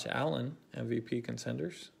Josh Allen MVP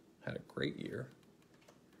contenders, had a great year.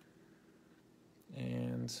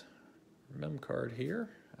 And mem card here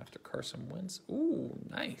after Carson Wentz. Ooh,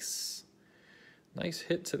 nice. Nice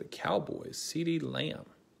hit to the Cowboys. CeeDee Lamb.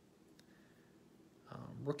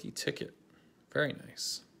 Rookie ticket. Very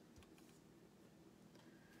nice.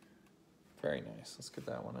 Very nice. Let's get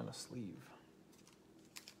that one in a sleeve.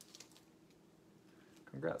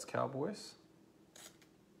 Congrats, Cowboys.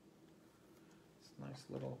 It's a nice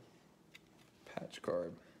little patch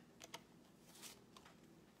card.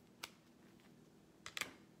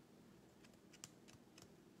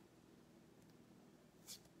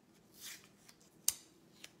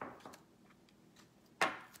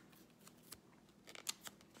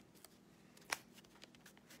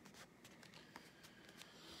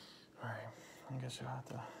 All right, I guess you'll have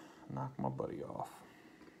to knock my buddy off.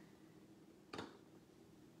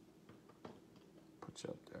 Put you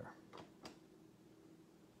up there.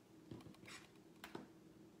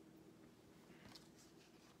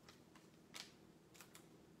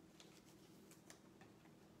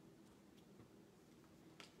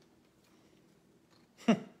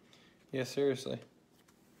 Yeah, seriously.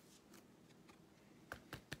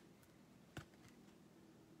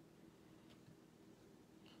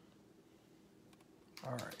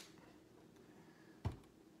 All right.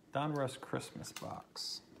 Donruss Christmas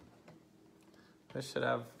box. This should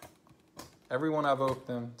have, everyone I've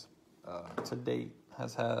opened to date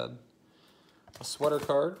has had a sweater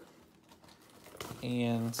card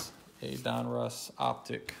and a Donruss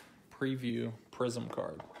Optic Preview Prism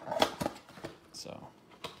card. So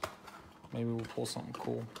maybe we'll pull something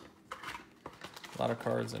cool. A lot of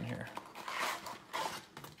cards in here.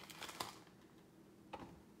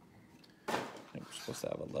 I think we're supposed to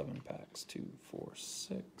have 11 packs. 2, 4,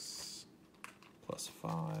 6, plus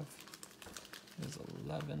 5 is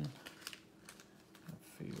 11. That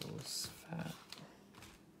feels fat.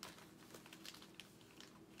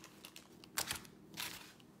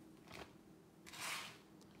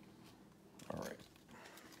 All right.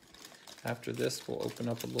 After this, we'll open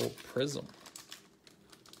up a little prism.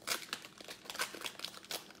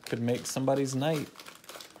 Could make somebody's night.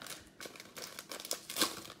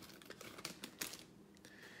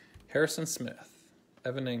 Harrison Smith,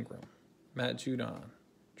 Evan Ingram, Matt Judon,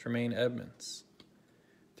 Tremaine Edmonds,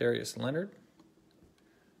 Darius Leonard.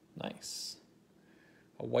 Nice.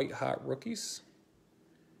 A white hot rookies.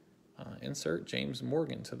 Insert James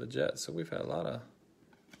Morgan to the Jets. So we've had a lot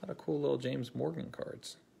of cool little James Morgan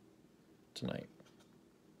cards tonight.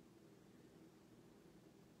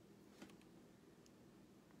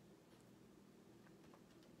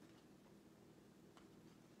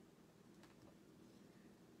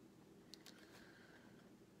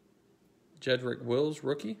 Jedrick Wills,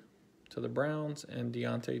 rookie, to the Browns, and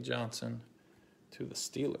Deontay Johnson to the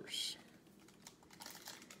Steelers.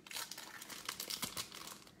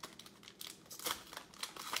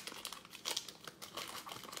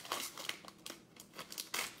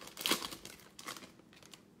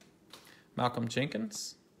 Malcolm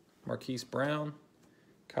Jenkins, Marquise Brown,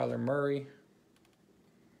 Kyler Murray,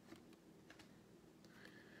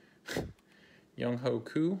 Young Ho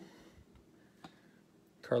Koo,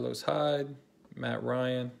 Carlos Hyde, Matt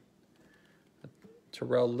Ryan, a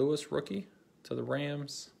Terrell Lewis rookie to the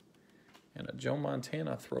Rams, and a Joe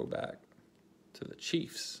Montana throwback to the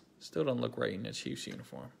Chiefs. Still don't look right in the Chiefs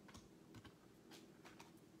uniform.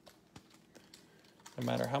 No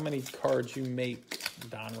matter how many cards you make,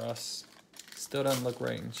 Don Russ, still doesn't look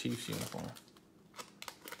right in Chiefs uniform.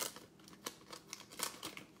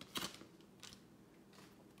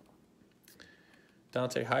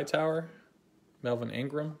 Dante Hightower, Melvin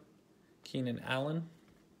Ingram, Keenan Allen,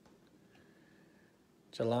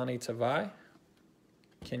 Jelani Tavai,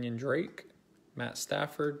 Kenyon Drake, Matt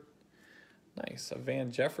Stafford. Nice, a Van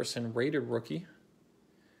Jefferson rated rookie.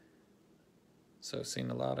 So seen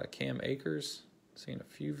a lot of Cam Akers, seen a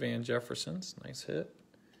few Van Jeffersons. Nice hit.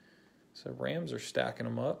 So Rams are stacking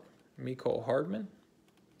them up. Mecole Hardman.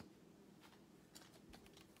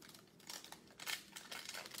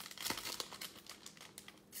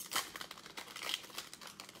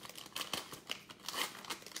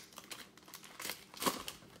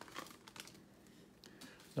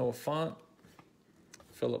 Noah Fant,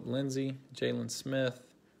 Phillip Lindsay, Jalen Smith,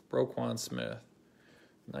 Roquan Smith.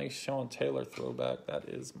 Nice Sean Taylor throwback. That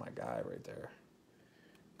is my guy right there.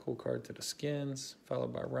 Cool card to the Skins,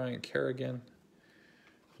 followed by Ryan Kerrigan.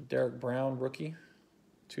 Derek Brown, rookie,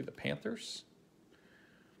 to the Panthers.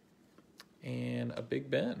 And a Big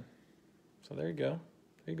Ben. So there you go.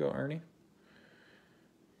 There you go, Ernie.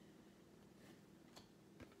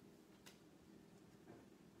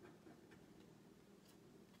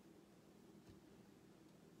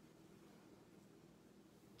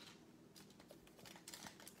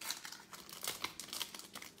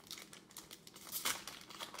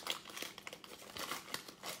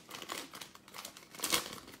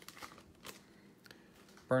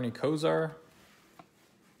 Bernie Kosar,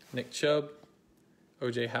 Nick Chubb,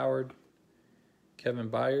 O.J. Howard, Kevin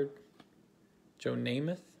Byard, Joe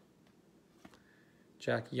Namath,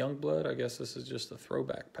 Jack Youngblood. I guess this is just a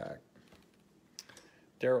throwback pack.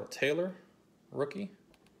 Darrell Taylor, rookie,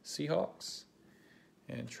 Seahawks,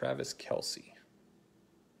 and Travis Kelce.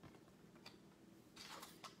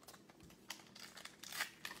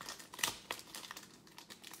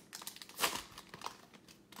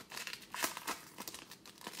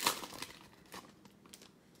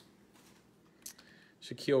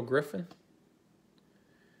 Shaquille Griffin,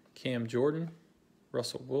 Cam Jordan,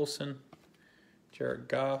 Russell Wilson, Jared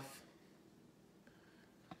Goff,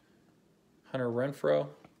 Hunter Renfrow.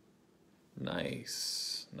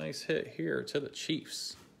 Nice hit here to the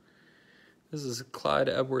Chiefs. This is Clyde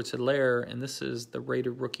Edwards-Helaire, and this is the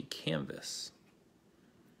rated rookie canvas.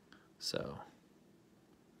 So,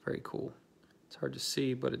 very cool. It's hard to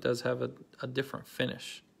see, but it does have a different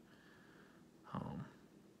finish.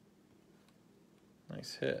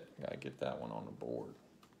 Nice hit. Gotta get that one on the board.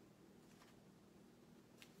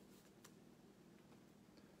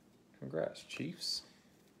 Congrats, Chiefs.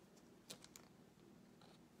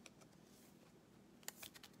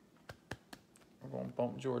 We're going to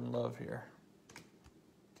bump Jordan Love here.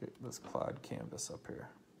 Get this Clyde canvas up here.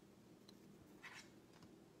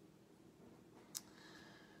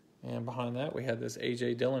 And behind that, we had this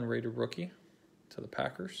A.J. Dillon rated rookie to the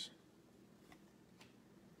Packers.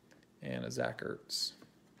 And a Zach Ertz.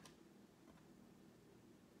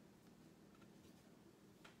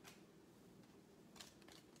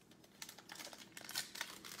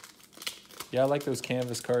 Yeah, I like those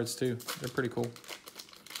canvas cards too. They're pretty cool.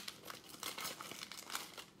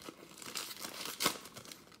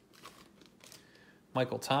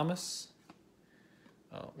 Michael Thomas.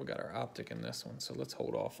 Oh, we got our optic in this one, so let's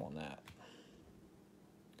hold off on that.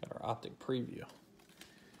 Got our optic preview.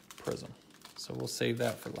 Prism. So we'll save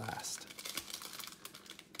that for last.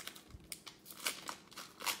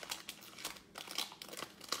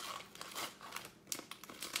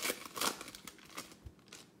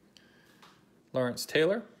 Lawrence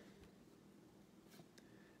Taylor,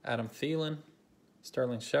 Adam Thielen,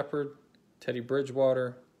 Sterling Shepard, Teddy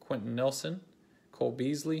Bridgewater, Quentin Nelson, Cole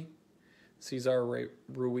Beasley, Cesar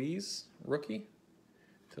Ruiz, rookie,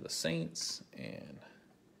 to the Saints, and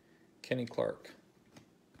Kenny Clark,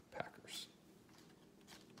 Packers.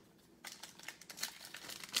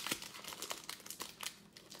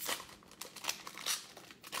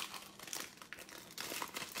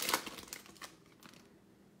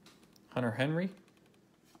 Hunter Henry,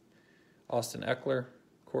 Austin Eckler,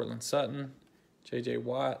 Cortland Sutton, J.J.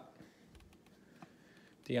 Watt,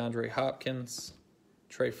 DeAndre Hopkins,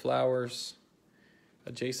 Trey Flowers,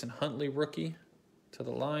 a Jason Huntley rookie to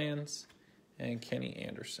the Lions, and Kenny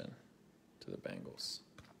Anderson to the Bengals.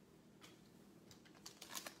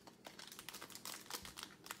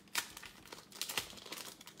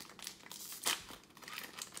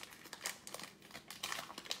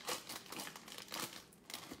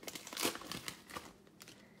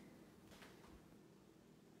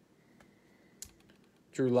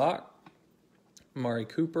 Drew Lock, Amari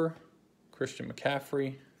Cooper, Christian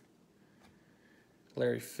McCaffrey,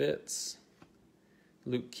 Larry Fitz,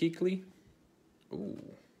 Luke Kuechly. Ooh,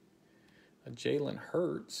 a Jalen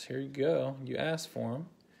Hurts. Here you go. You asked for him.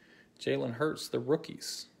 Jalen Hurts, the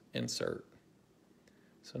rookies insert.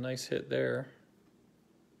 So nice hit there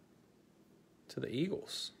to the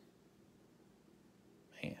Eagles.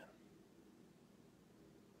 Man.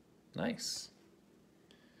 Nice.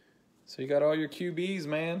 So you got all your QBs,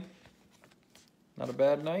 man. Not a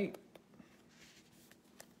bad night.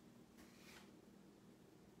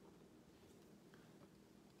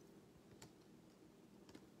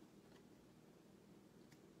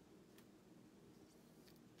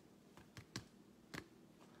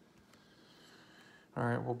 All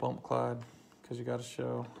right, we'll bump Clyde because you got to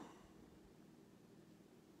show.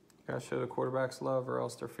 You got to show the quarterbacks love or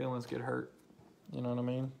else their feelings get hurt. You know what I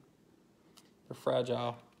mean? They're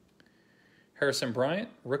fragile. Harrison Bryant,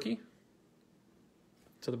 rookie,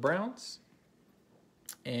 to the Browns.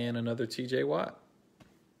 And another TJ Watt.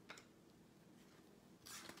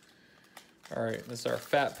 All right, this is our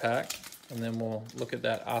fat pack. And then we'll look at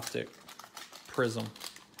that optic prism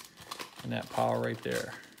in that pile right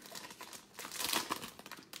there.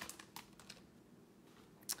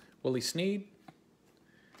 Willie Snead,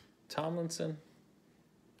 Tomlinson,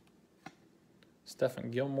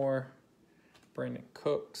 Stephen Gilmore, Brandon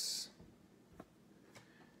Cooks,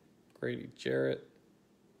 Grady Jarrett.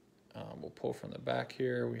 We'll pull from the back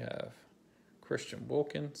here. We have Christian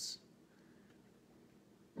Wilkins.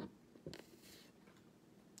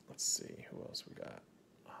 Let's see, who else we got?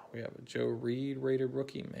 We have a Joe Reed rated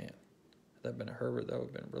rookie. Man, had that been a Herbert, that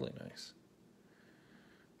would have been really nice.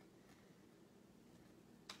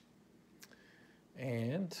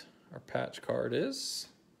 And our patch card is,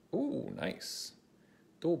 ooh, nice.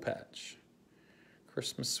 Dual patch.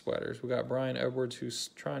 Christmas sweaters. We got Brian Edwards, who's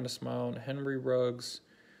trying to smile, and Henry Ruggs,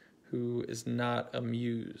 who is not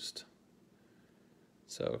amused.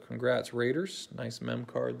 So congrats, Raiders. Nice mem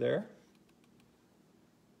card there.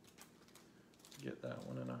 Get that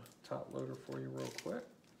one in a top loader for you real quick.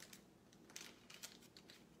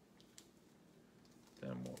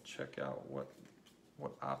 Then we'll check out what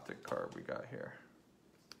optic card we got here.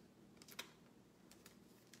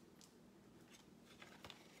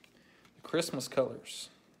 The Christmas colors.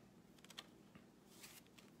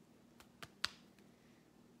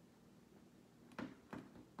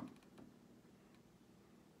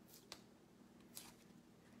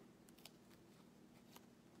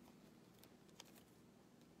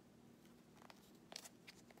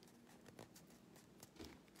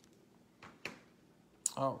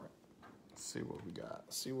 All right. See what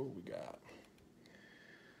we got.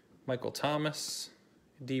 Michael Thomas,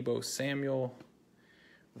 Deebo Samuel,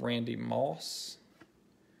 Randy Moss,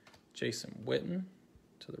 Jason Witten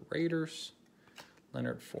to the Raiders,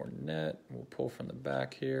 Leonard Fournette. We'll pull from the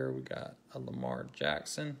back here. We got a Lamar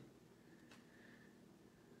Jackson,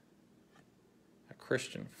 a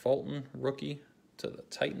Christian Fulton, rookie to the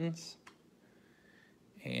Titans,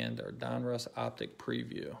 and our Donruss Optic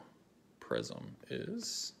Preview prism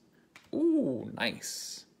is... Ooh,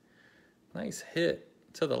 nice. Nice hit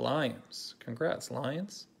to the Lions. Congrats,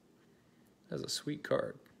 Lions. That's a sweet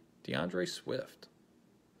card. DeAndre Swift.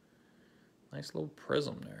 Nice little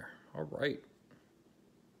prism there. All right.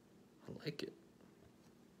 I like it.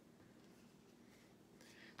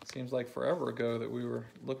 Seems like forever ago that we were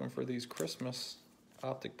looking for these Christmas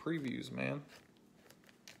optic previews, man.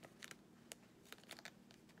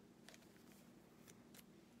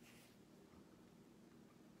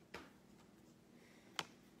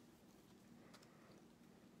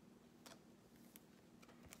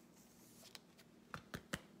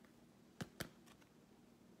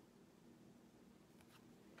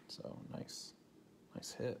 So nice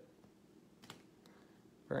hit.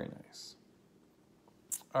 Very nice.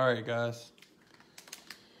 All right, guys.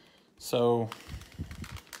 So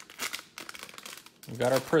we've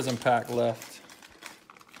got our prism pack left.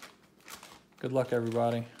 Good luck,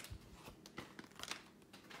 everybody.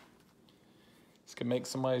 This could make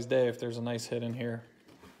somebody's day if there's a nice hit in here.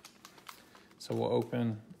 So we'll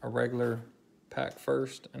open a regular pack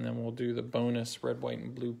first, and then we'll do the bonus red, white,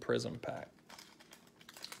 and blue prism pack.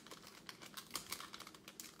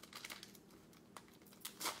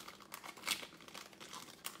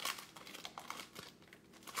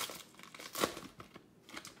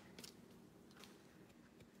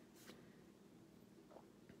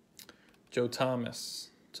 Joe Thomas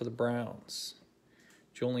to the Browns.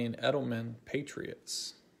 Julian Edelman,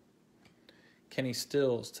 Patriots. Kenny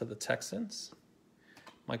Stills to the Texans.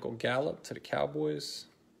 Michael Gallup to the Cowboys.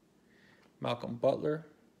 Malcolm Butler,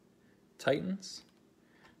 Titans.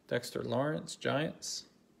 Dexter Lawrence, Giants.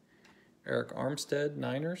 Eric Armstead,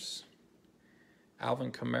 Niners.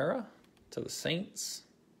 Alvin Kamara to the Saints.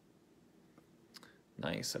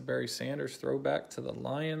 Nice. A Barry Sanders throwback to the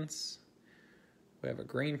Lions. We have a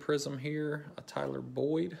green prism here. A Tyler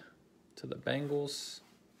Boyd to the Bengals.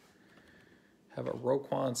 Have a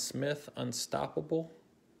Roquan Smith unstoppable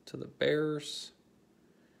to the Bears.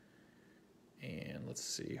 And let's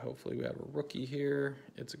see. Hopefully we have a rookie here.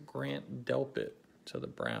 It's a Grant Delpit to the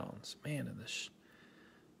Browns. Man, and this...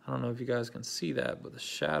 I don't know if you guys can see that, but the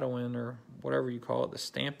shadowing or whatever you call it, the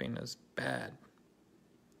stamping is bad.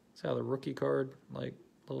 See how the rookie card, like,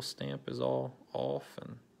 little stamp is all off,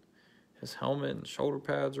 and his helmet and shoulder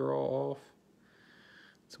pads are all off.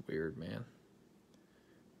 It's weird, man.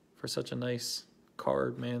 For such a nice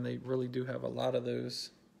card, man, they really do have a lot of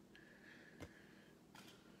those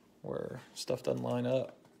where stuff doesn't line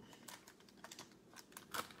up.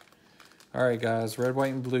 All right, guys, red,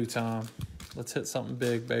 white, and blue time. Let's hit something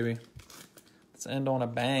big, baby. Let's end on a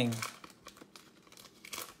bang.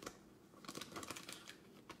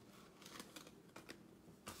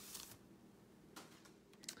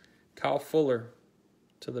 Kyle Fuller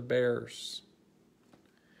to the Bears.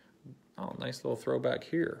 Oh, nice little throwback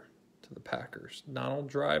here to the Packers. Donald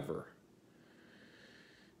Driver.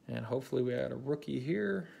 And hopefully we had a rookie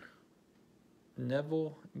here.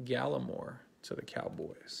 Neville Gallimore to the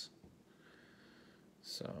Cowboys.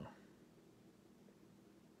 So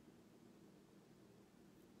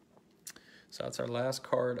that's our last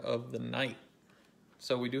card of the night.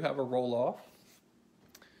 So we do have a roll-off.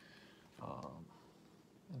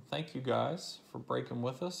 And thank you guys for breaking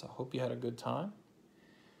with us. I hope you had a good time.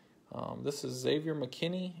 This is Xavier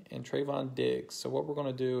McKinney and Trayvon Diggs. So what we're going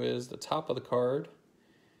to do is the top of the card,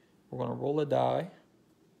 we're going to roll a die.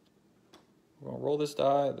 We're going to roll this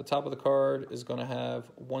die. The top of the card is going to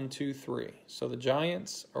have 1, 2, 3. So the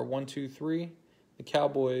Giants are 1, 2, 3. The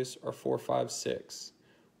Cowboys are 4, 5, 6.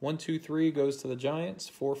 1, 2, 3 goes to the Giants.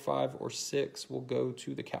 4, 5, or 6 will go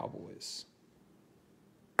to the Cowboys.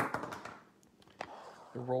 It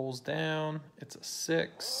rolls down. It's a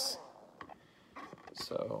 6.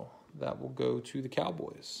 So that will go to the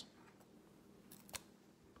Cowboys.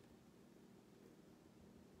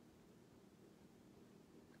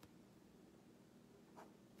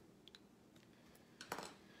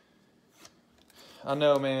 I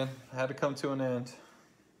know, man. I had to come to an end.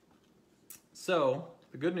 So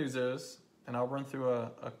the good news is, and I'll run through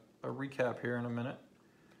a recap here in a minute.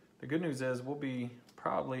 The good news is we'll be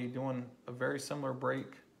probably doing a very similar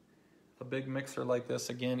break, a big mixer like this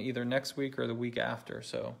again, either next week or the week after.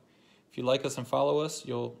 So if you like us and follow us,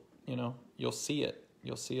 you'll see it.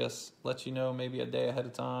 You'll see us let you know maybe a day ahead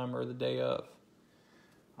of time or the day of.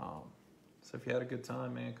 So if you had a good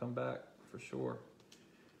time, man, come back for sure.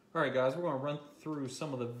 All right, guys, we're going to run through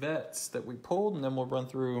some of the vets that we pulled, and then we'll run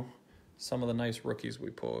through some of the nice rookies we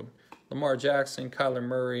pulled. Lamar Jackson, Kyler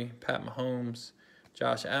Murray, Pat Mahomes,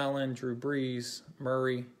 Josh Allen, Drew Brees,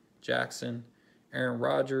 Murray, Jackson, Aaron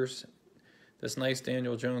Rodgers, this nice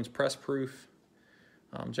Daniel Jones press proof,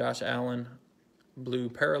 Josh Allen blue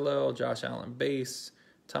parallel, Josh Allen base,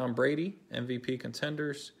 Tom Brady MVP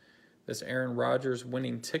contenders, this Aaron Rodgers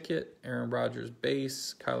winning ticket, Aaron Rodgers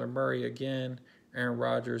base, Kyler Murray again, Aaron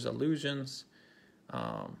Rodgers illusions,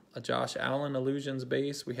 a Josh Allen illusions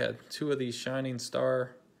base. We had 2 of these Shining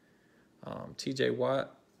Star TJ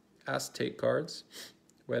Watt acetate cards.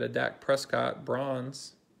 We had a Dak Prescott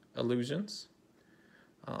bronze illusions,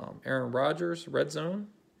 Aaron Rodgers red zone,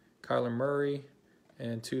 Kyler Murray,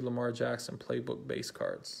 and 2 Lamar Jackson playbook base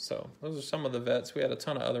cards. So those are some of the vets. We had a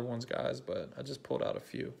ton of other ones, guys, but I just pulled out a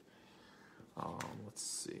few. Let's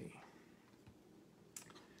see.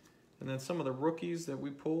 And then some of the rookies that we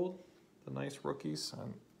pulled, the nice rookies.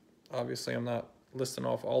 Obviously, I'm not listing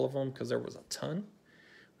off all of them because there was a ton.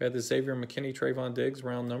 We had the Xavier McKinney, Trayvon Diggs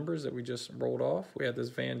round numbers that we just rolled off. We had this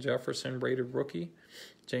Van Jefferson rated rookie,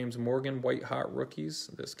 James Morgan white hot rookies,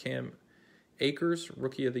 this Cam Akers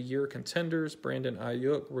rookie of the year contenders, Brandon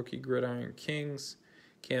Ayuk rookie gridiron kings,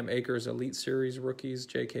 Cam Akers Elite Series rookies,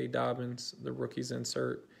 J.K. Dobbins the rookies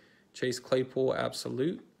insert, Chase Claypool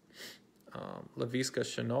absolute, Laviska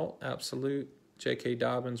Shenault absolute, J.K.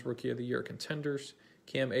 Dobbins rookie of the year contenders,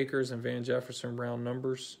 Cam Akers and Van Jefferson round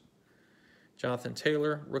numbers, Jonathan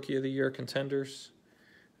Taylor, Rookie of the Year contenders.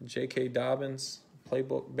 J.K. Dobbins,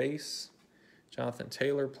 playbook base. Jonathan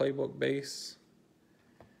Taylor, playbook base.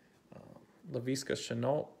 Laviska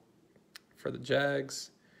Shenault for the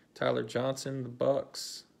Jags. Tyler Johnson, the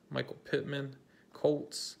Bucks. Michael Pittman,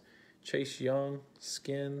 Colts. Chase Young,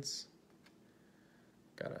 Skins.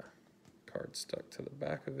 Got a card stuck to the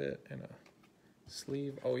back of it and a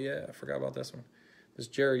sleeve. Oh, yeah, I forgot about this one. This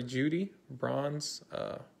Jerry Jeudy, bronze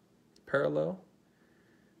parallel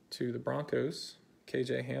to the Broncos.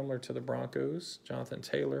 KJ Hamler to the Broncos. Jonathan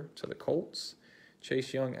Taylor to the Colts.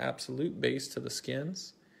 Chase Young, absolute base to the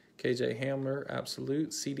Skins. KJ Hamler,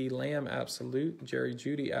 absolute. CeeDee Lamb, absolute. Jerry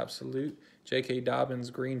Jeudy, absolute. J.K. Dobbins,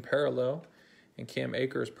 green parallel. And Cam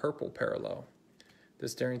Akers, purple parallel.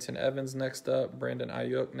 This Darrington Evans next up. Brandon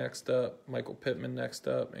Ayuk next up. Michael Pittman next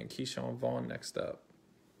up. And Keyshawn Vaughn next up.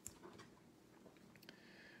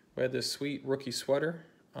 We had this sweet rookie sweater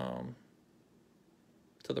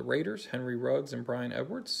to the Raiders. Henry Ruggs and Brian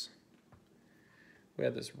Edwards. We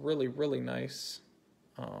had this really, really nice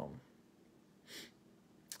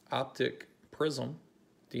optic prism.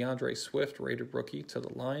 DeAndre Swift, rated rookie to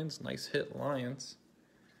the Lions. Nice hit, Lions.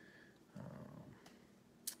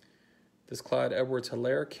 This Clyde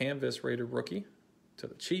Edwards-Helaire, canvas rated rookie to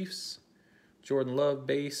the Chiefs. Jordan Love,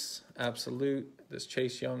 base, absolute. This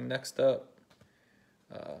Chase Young next up.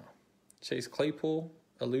 Chase Claypool,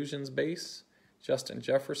 illusions base. Justin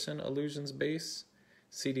Jefferson, illusions base.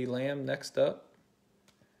 CeeDee Lamb next up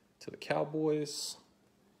to the Cowboys.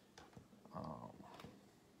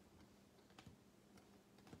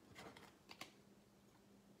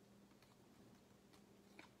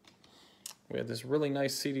 We had this really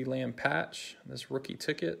nice CeeDee Lamb patch, this rookie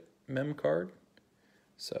ticket mem card.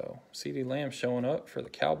 So CeeDee Lamb showing up for the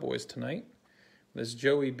Cowboys tonight. This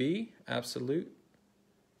Joey B, absolute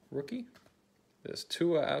rookie. This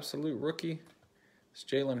Tua, absolute rookie. This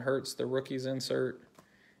Jalen Hurts, the rookies insert.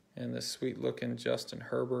 And this sweet-looking Justin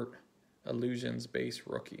Herbert, illusions base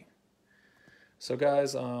rookie. So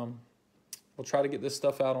guys, we'll try to get this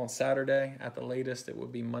stuff out on Saturday. At the latest, it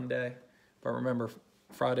would be Monday. But remember,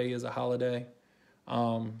 Friday is a holiday.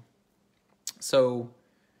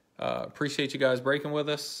 Appreciate you guys breaking with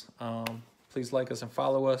us. Please like us and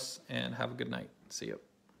follow us, and have a good night. See you.